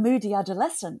adolescent, a moody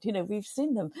adolescent. We've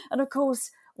seen them. And, of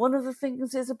course, one of the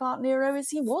things about Nero is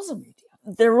he was a moody.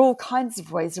 There are all kinds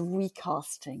of ways of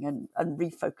recasting and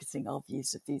refocusing our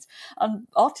views of these. And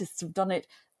artists have done it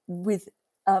with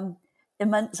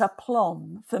immense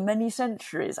aplomb for many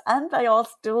centuries, and they are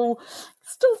still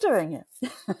doing it.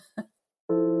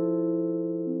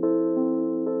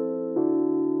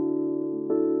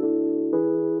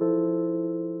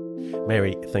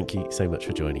 Mary, thank you so much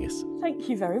for joining us. Thank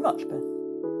you very much, Ben.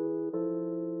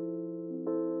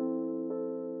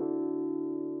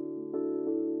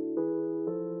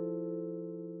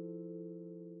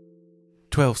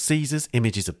 12 Caesars,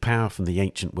 Images of Power from the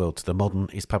Ancient World to the Modern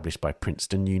is published by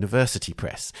Princeton University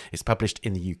Press. It's published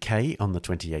in the UK on the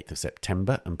 28th of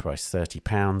September and priced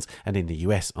 £30, and in the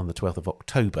US on the 12th of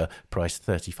October, priced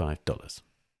 $35.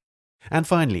 And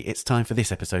finally, it's time for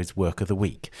this episode's Work of the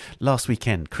Week. Last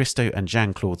weekend, Christo and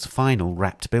Jeanne-Claude's final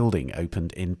wrapped building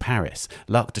opened in Paris.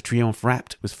 L'Arc de Triomphe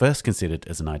wrapped was first considered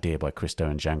as an idea by Christo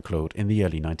and Jeanne-Claude in the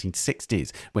early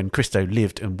 1960s, when Christo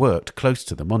lived and worked close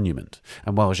to the monument.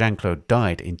 And while Jeanne-Claude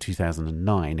died in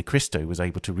 2009, Christo was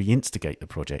able to reinstigate the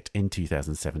project in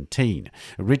 2017.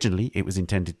 Originally, it was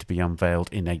intended to be unveiled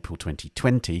in April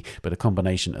 2020, but a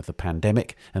combination of the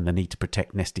pandemic and the need to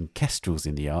protect nesting kestrels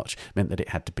in the arch meant that it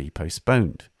had to be postponed.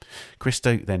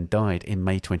 Christo then died in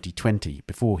May 2020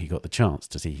 before he got the chance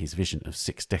to see his vision of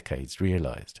 6 decades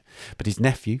realised. But his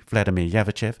nephew, Vladimir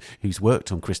Yavachev, who's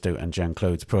worked on Christo and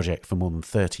Jeanne-Claude's project for more than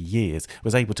 30 years,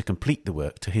 was able to complete the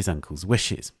work to his uncle's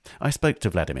wishes. I spoke to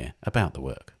Vladimir about the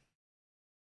work.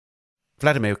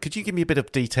 Vladimir, could you give me a bit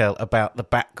of detail about the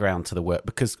background to the work?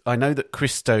 Because I know that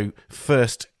Christo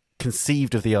first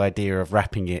conceived of the idea of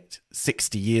wrapping it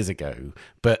 60 years ago,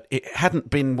 but it hadn't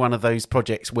been one of those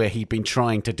projects where he'd been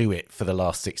trying to do it for the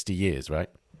last 60 years, right?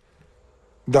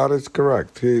 That is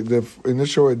correct. The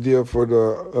initial idea for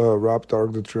the wrapped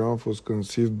Arc de Triomphe was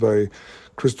conceived by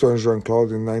Christo and Jeanne-Claude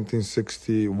in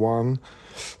 1961.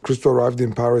 Christo arrived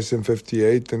in Paris in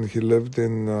 1958, and he lived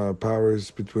in Paris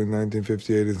between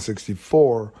 1958 and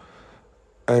 1964.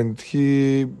 And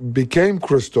he became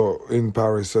Christo in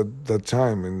Paris at that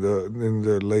time, in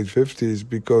the late 50s,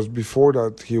 because before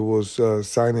that he was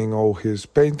signing all his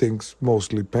paintings,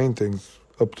 mostly paintings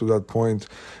up to that point,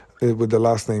 with the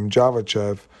last name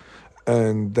Javachev.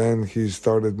 And then he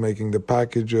started making the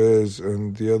packages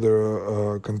and the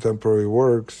other contemporary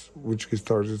works, which he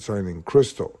started signing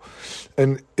Christo.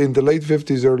 And in the late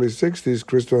 50s, early 60s,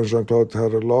 Christo and Jeanne-Claude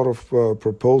had a lot of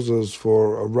proposals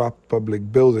for a wrapped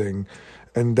public building,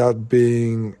 and that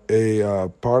being a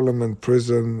parliament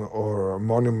prison or a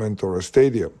monument or a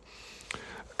stadium.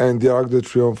 And the Arc de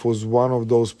Triomphe was one of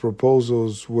those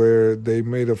proposals where they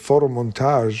made a photo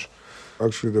montage.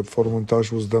 Actually, the photo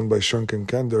montage was done by Schunk and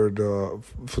Kender, the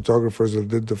photographers that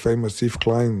did the famous Yves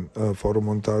Klein photo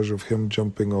montage of him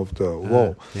jumping off the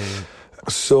wall. Yeah.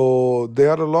 So they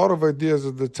had a lot of ideas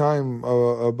at the time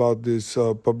about these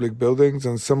public buildings,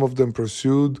 and some of them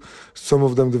pursued, some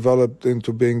of them developed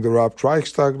into being the wrapped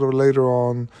Reichstag later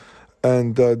on.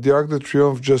 And the Arc de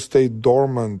Triomphe just stayed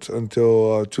dormant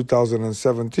until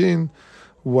 2017,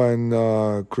 when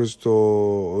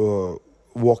Christo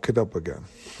woke it up again.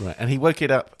 Right, and he woke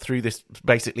it up through this,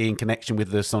 basically in connection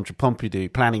with the Centre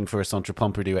Pompidou, planning for a Centre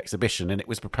Pompidou exhibition, and it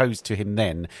was proposed to him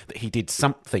then that he did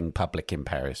something public in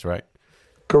Paris, right?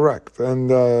 Correct. And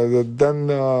the then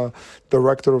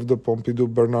director of the Pompidou,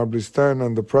 Bernard Blistein,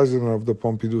 and the president of the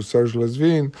Pompidou, Serge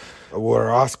Lesvin, were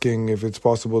asking if it's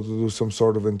possible to do some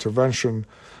sort of intervention.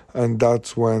 And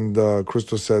that's when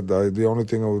Christo said, the only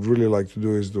thing I would really like to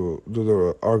do is do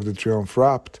the Arc de Triomphe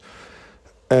wrapped.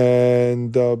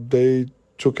 And they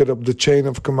took it up the chain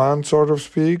of command, so to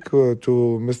speak,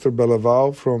 to Mr.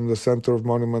 Belaval from the Center of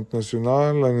Monument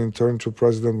National, and in turn to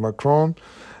President Macron.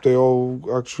 They all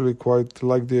actually quite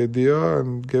liked the idea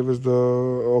and gave us the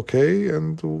okay,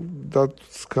 and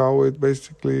that's how it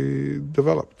basically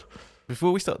developed.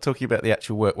 Before we start talking about the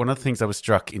actual work, one of the things I was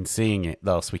struck in seeing it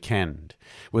last weekend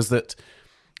was that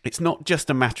it's not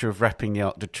just a matter of wrapping the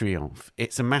Arc de Triomphe,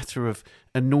 it's a matter of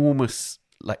enormous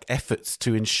efforts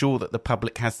to ensure that the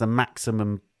public has the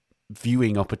maximum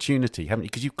viewing opportunity, haven't you?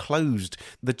 Because you closed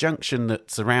the junction that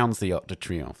surrounds the Arc de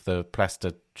Triomphe, the Place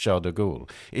de Charles de Gaulle,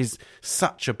 is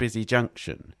such a busy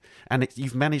junction, and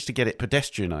you've managed to get it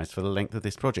pedestrianised for the length of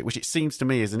this project, which it seems to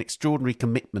me is an extraordinary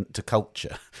commitment to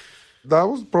culture. That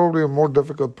was probably a more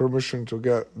difficult permission to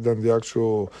get than the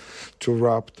actual to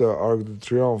wrap the Arc de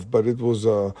Triomphe, but it was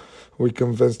we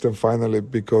convinced them finally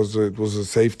because it was a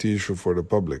safety issue for the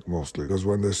public mostly. Because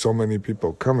when there's so many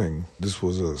people coming, this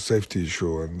was a safety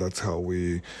issue, and that's how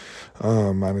we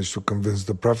managed to convince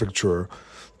the prefecture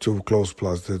to close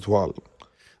Place d'Étoile.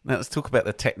 Now let's talk about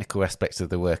the technical aspects of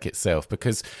the work itself,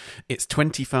 because it's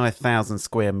 25,000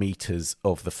 square metres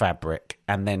of the fabric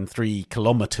and then 3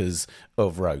 kilometres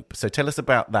of rope. So tell us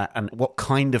about that, and what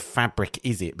kind of fabric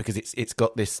is it? Because it's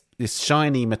got this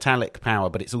shiny metallic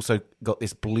power, but it's also got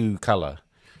this blue colour.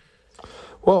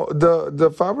 Well,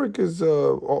 the fabric is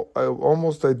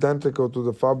almost identical to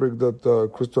the fabric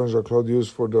that Christo and Jeanne-Claude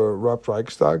used for the wrapped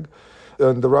Reichstag.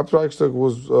 And the wrapped Reichstag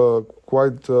was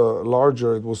quite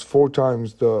larger. It was 4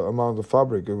 times the amount of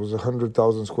fabric. It was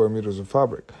 100,000 square meters of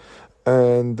fabric.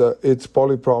 And it's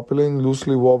polypropylene,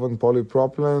 loosely woven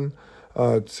polypropylene,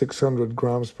 600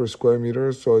 grams per square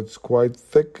meter. So it's quite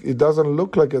thick. It doesn't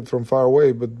look like it from far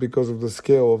away, but because of the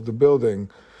scale of the building,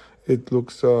 it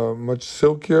looks much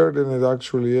silkier than it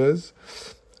actually is.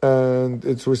 And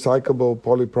it's recyclable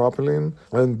polypropylene,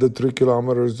 and the 3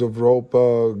 kilometers of rope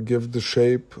give the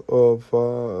shape of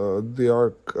the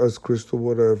arc as Christo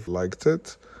would have liked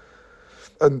it.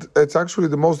 And it's actually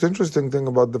the most interesting thing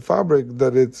about the fabric,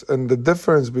 and the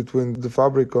difference between the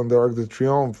fabric on the Arc de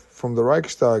Triomphe from the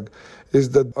Reichstag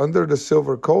is that under the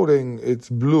silver coating, it's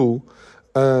blue,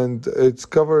 and it's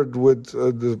covered with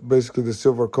basically the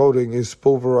silver coating is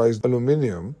pulverized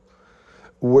aluminum,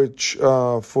 which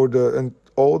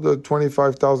all the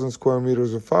 25,000 square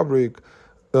meters of fabric,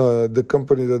 the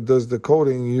company that does the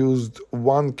coating used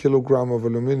 1 kilogram of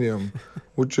aluminum,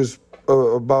 which is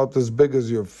about as big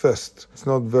as your fist. It's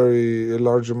not very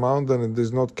large amount, and it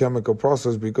is not chemical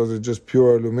process because it's just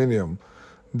pure aluminum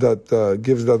that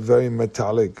gives that very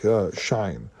metallic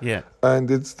shine. Yeah. And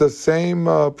it's the same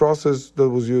process that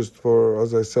was used for,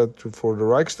 as I said, for the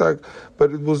Reichstag,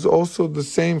 but it was also the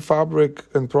same fabric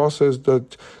and process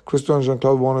that Christo and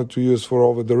Jeanne-Claude wanted to use for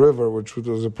Over the River, which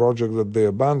was a project that they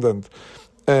abandoned.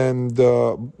 And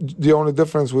the only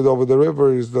difference with Over the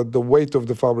River is that the weight of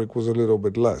the fabric was a little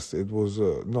bit less. It was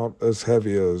not as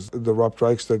heavy as the wrapped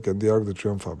Reichstag and the Arc de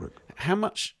Triomphe fabric. How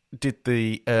much did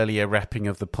the earlier wrapping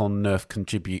of the Pont Neuf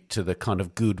contribute to the kind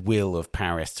of goodwill of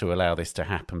Paris to allow this to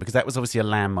happen? Because that was obviously a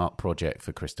landmark project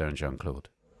for Christo and Jeanne-Claude.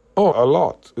 Oh, a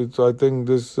lot. I think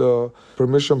this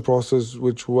permission process,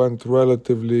 which went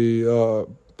relatively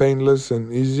painless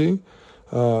and easy,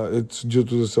 it's due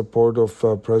to the support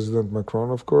of President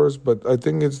Macron, of course. But I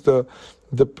think it's the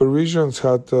Parisians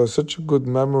had such a good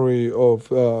memory of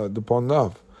the Pont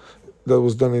Neuf that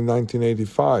was done in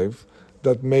 1985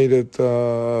 that made it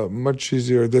much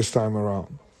easier this time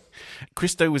around.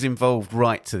 Christo was involved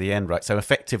right to the end, right? So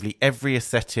effectively every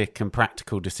aesthetic and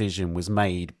practical decision was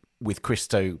made with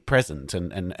Christo present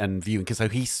and viewing. So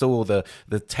he saw the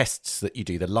tests that you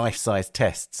do, the life-size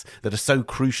tests that are so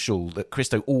crucial, that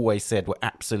Christo always said were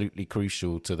absolutely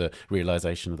crucial to the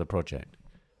realisation of the project.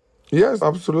 Yes,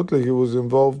 absolutely. He was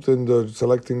involved in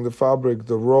selecting the fabric,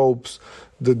 the ropes,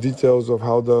 the details of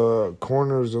how the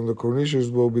corners and the cornices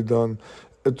will be done,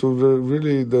 to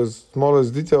really the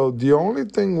smallest detail. The only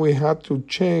thing we had to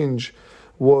change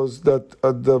was that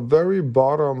at the very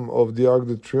bottom of the Arc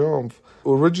de Triomphe,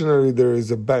 originally there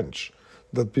is a bench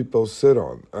that people sit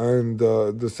on. And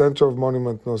the Centre of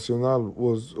Monument National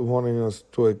was wanting us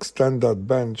to extend that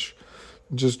bench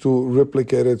just to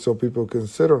replicate it so people can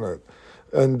sit on it.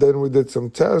 And then we did some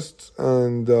tests,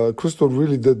 and Christo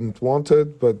really didn't want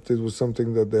it, but it was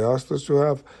something that they asked us to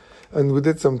have. And we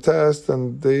did some tests,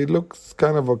 and they looked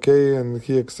kind of okay, and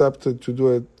he accepted to do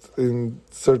it in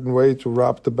a certain way to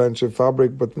wrap the bench in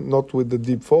fabric, but not with the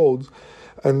deep folds.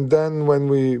 And then when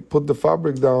we put the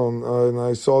fabric down, and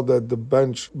I saw that the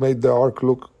bench made the ark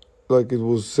look like it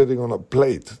was sitting on a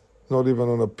plate, not even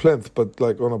on a plinth, but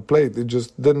like on a plate. It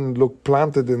just didn't look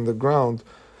planted in the ground.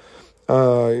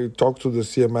 I talked to the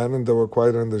CMN, and they were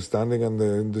quite understanding, and they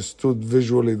understood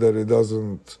visually that it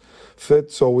doesn't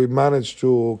fit. So we managed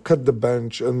to cut the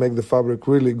bench and make the fabric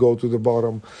really go to the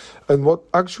bottom. And what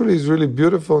actually is really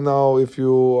beautiful now, if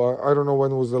you, I don't know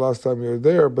when was the last time you were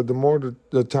there, but the more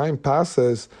the time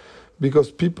passes,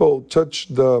 because people touch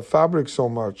the fabric so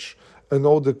much, and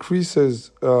all the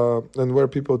creases and where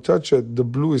people touch it, the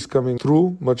blue is coming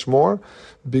through much more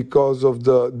because of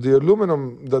the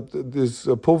aluminum that is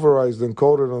pulverized and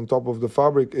coated on top of the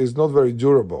fabric is not very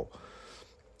durable,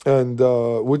 and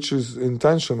which is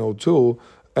intentional too.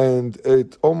 And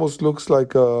it almost looks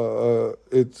like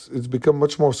it's become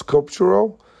much more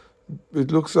sculptural.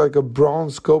 It looks like a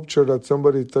bronze sculpture that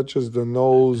somebody touches the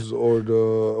nose or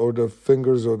the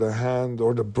fingers or the hand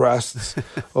or the breasts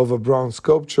of a bronze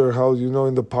sculpture. How, you know,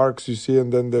 in the parks you see,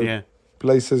 and then there are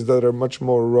places that are much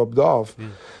more rubbed off. Yeah.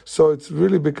 So it's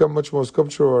really become much more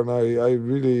sculptural, and I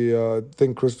really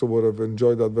think Christo would have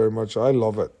enjoyed that very much. I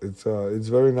love it. It's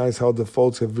very nice how the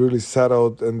folds have really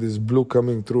settled and this blue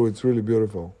coming through. It's really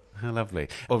beautiful. How lovely.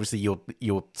 Obviously,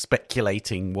 you're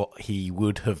speculating what he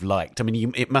would have liked. I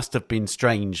mean, it must have been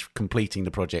strange completing the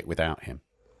project without him.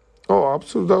 Oh,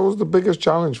 absolutely. That was the biggest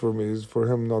challenge for me, is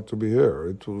for him not to be here.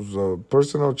 It was a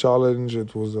personal challenge.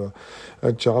 It was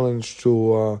a challenge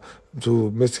to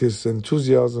miss his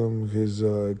enthusiasm, his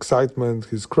excitement,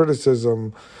 his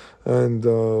criticism. And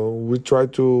we try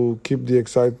to keep the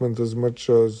excitement as much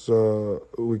as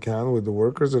we can with the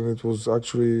workers. And it was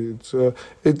actually,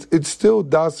 it still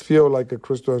does feel like a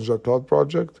Christo and Jeanne-Claude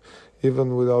project,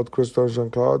 even without Christo and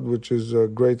Jeanne-Claude, which is a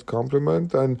great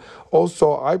compliment. And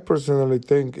also, I personally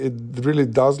think it really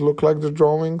does look like the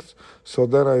drawings. So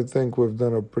then I think we've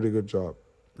done a pretty good job.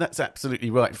 That's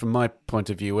absolutely right. From my point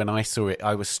of view, when I saw it,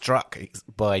 I was struck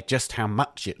by just how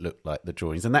much it looked like the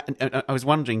drawings. And I was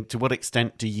wondering, to what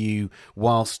extent do you,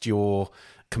 whilst you're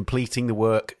completing the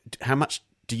work, how much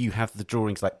do you have the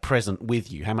drawings like present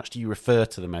with you? How much do you refer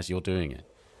to them as you're doing it?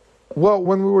 Well,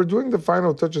 when we were doing the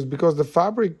final touches, because the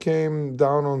fabric came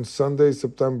down on Sunday,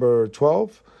 September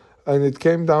 12th, and it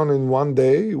came down in one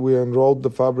day. We unrolled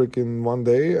the fabric in one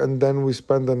day, and then we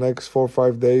spent the next 4 or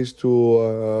 5 days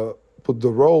to put the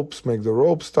ropes, make the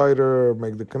ropes tighter,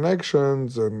 make the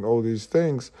connections, and all these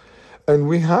things. And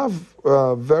we have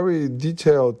very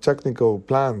detailed technical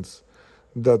plans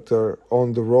that are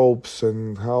on the ropes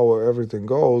and how everything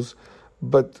goes.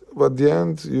 But at the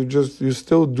end, you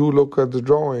still do look at the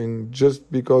drawing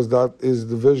just because that is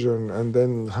the vision. And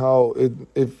then how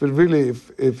if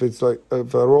it's like,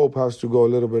 if a rope has to go a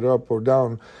little bit up or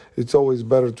down, it's always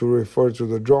better to refer to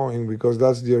the drawing, because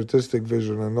that's the artistic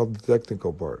vision and not the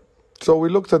technical part. So we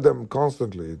looked at them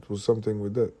constantly. It was something we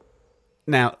did.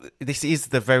 Now, this is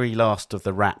the very last of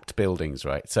the wrapped buildings,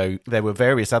 right? So there were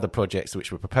various other projects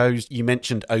which were proposed. You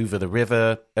mentioned Over the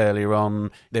River earlier on.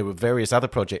 There were various other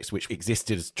projects which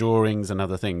existed as drawings and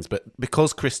other things. But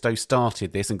because Christo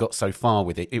started this and got so far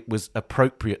with it, it was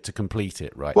appropriate to complete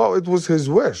it, right? Well, it was his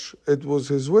wish. It was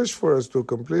his wish for us to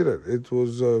complete it. It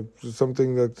was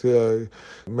something that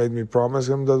made me promise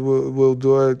him that we'll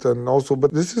do it. And also,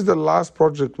 but this is the last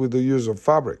project with the use of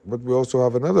fabric. But we also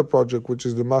have another project, which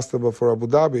is the mastaba for Abu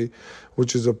Dhabi,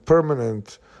 which is a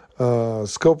permanent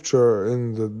sculpture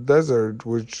in the desert,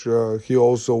 which he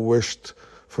also wished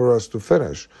for us to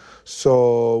finish.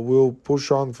 So we'll push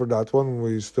on for that one.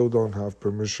 We still don't have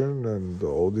permission and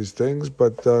all these things,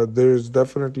 but there's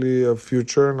definitely a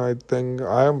future, and I think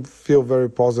feel very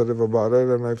positive about it,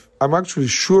 and I'm actually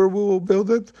sure we will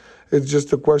build it. It's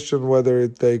just a question whether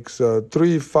it takes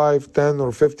 3, 5, 10,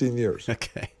 or 15 years.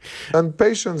 Okay. And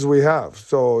patience we have.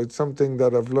 So it's something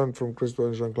that I've learned from Christo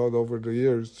and Jeanne-Claude over the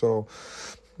years. So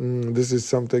this is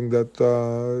something that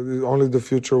only the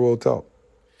future will tell.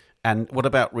 And what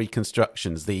about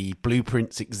reconstructions? The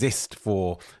blueprints exist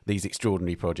for these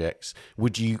extraordinary projects.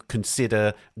 Would you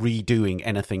consider redoing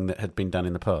anything that had been done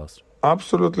in the past?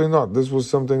 Absolutely not. This was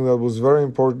something that was very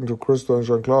important to Christo and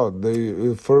Jeanne-Claude.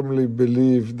 They firmly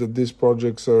believe that these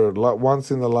projects are once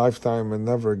in a lifetime and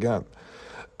never again.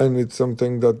 And it's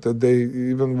something that they,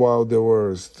 even while they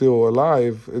were still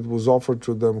alive, it was offered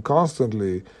to them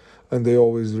constantly and they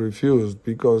always refused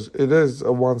because it is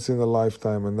a once in a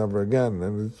lifetime and never again.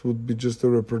 And it would be just a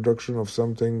reproduction of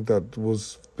something that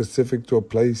was specific to a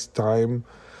place, time,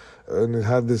 and it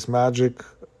had this magic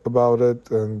about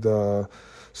it. And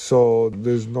so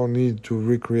there's no need to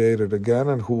recreate it again.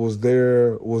 And who was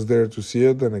there to see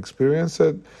it and experience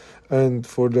it. And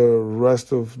for the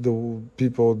rest of the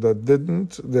people that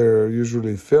didn't, there are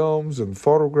usually films and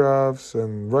photographs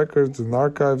and records and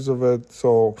archives of it.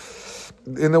 So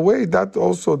in a way, that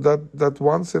also, that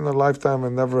once in a lifetime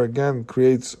and never again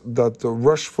creates that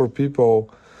rush for people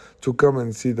to come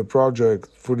and see the project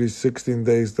for these 16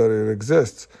 days that it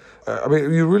exists. I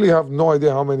mean, you really have no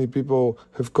idea how many people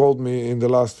have called me in the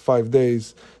last 5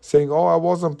 days saying, I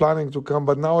wasn't planning to come,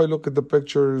 but now I look at the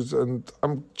pictures and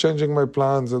I'm changing my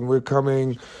plans and we're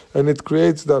coming. And it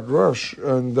creates that rush.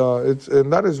 And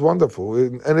that is wonderful.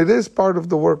 And it is part of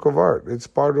the work of art. It's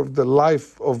part of the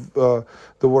life of the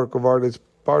work of art. It's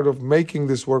part of making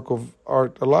this work of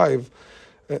art alive.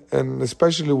 And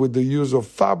especially with the use of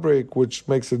fabric, which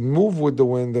makes it move with the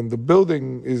wind, and the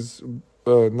building is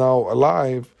now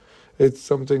alive. It's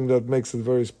something that makes it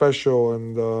very special,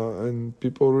 and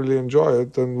people really enjoy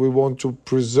it. And we want to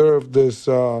preserve this,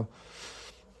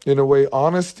 in a way,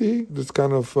 honesty, this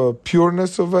kind of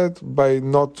pureness of it by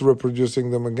not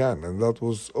reproducing them again. And that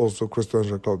was also Christo and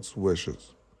Jeanne-Claude's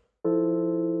wishes.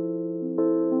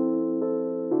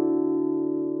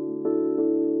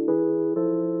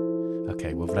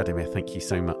 Okay, well, Vladimir, thank you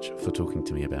so much for talking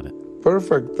to me about it.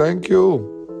 Perfect, thank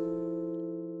you.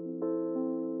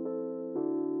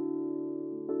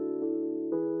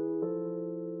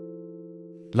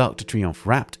 L'Arc de Triomphe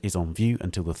Wrapped is on view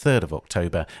until the 3rd of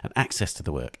October, and access to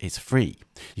the work is free.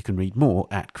 You can read more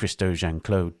at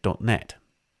christojeannclaude.net.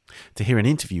 To hear an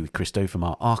interview with Christo from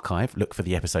our archive, look for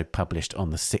the episode published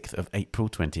on the 6th of April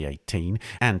 2018.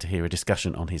 And to hear a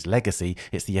discussion on his legacy,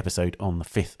 it's the episode on the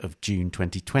 5th of June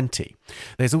 2020.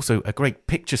 There's also a great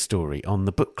picture story on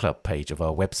the book club page of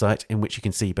our website, in which you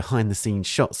can see behind-the-scenes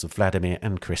shots of Vladimir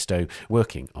and Christo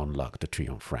working on L'Arc de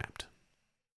Triomphe Wrapped.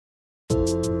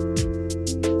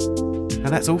 And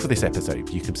that's all for this episode.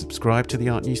 You can subscribe to the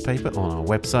Art newspaper on our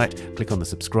website. Click on the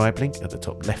subscribe link at the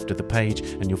top left of the page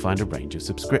and you'll find a range of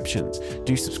subscriptions.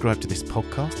 Do subscribe to this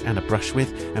podcast and A Brush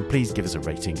With, and please give us a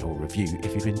rating or review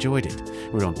if you've enjoyed it.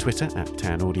 We're on Twitter at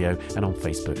Tan Audio and on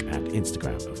Facebook and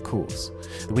Instagram, of course.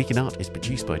 The Week in Art is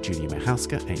produced by Julia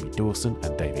Michalska, Amy Dawson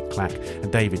and David Clack,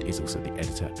 and David is also the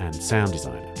editor and sound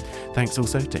designer. Thanks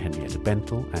also to Henrietta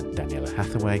Bentel and Daniela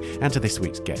Hathaway, and to this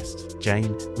week's guests,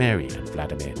 Jane, Mary and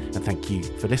Vladimir, and thank you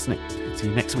for listening. See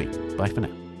you next week. Bye for now.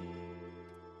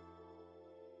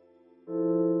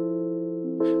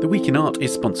 The Week in Art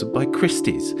is sponsored by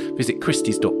Christie's. Visit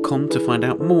christies.com to find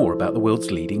out more about the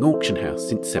world's leading auction house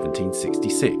since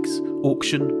 1766.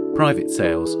 Auction, private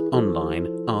sales, online,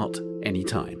 art,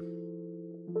 anytime.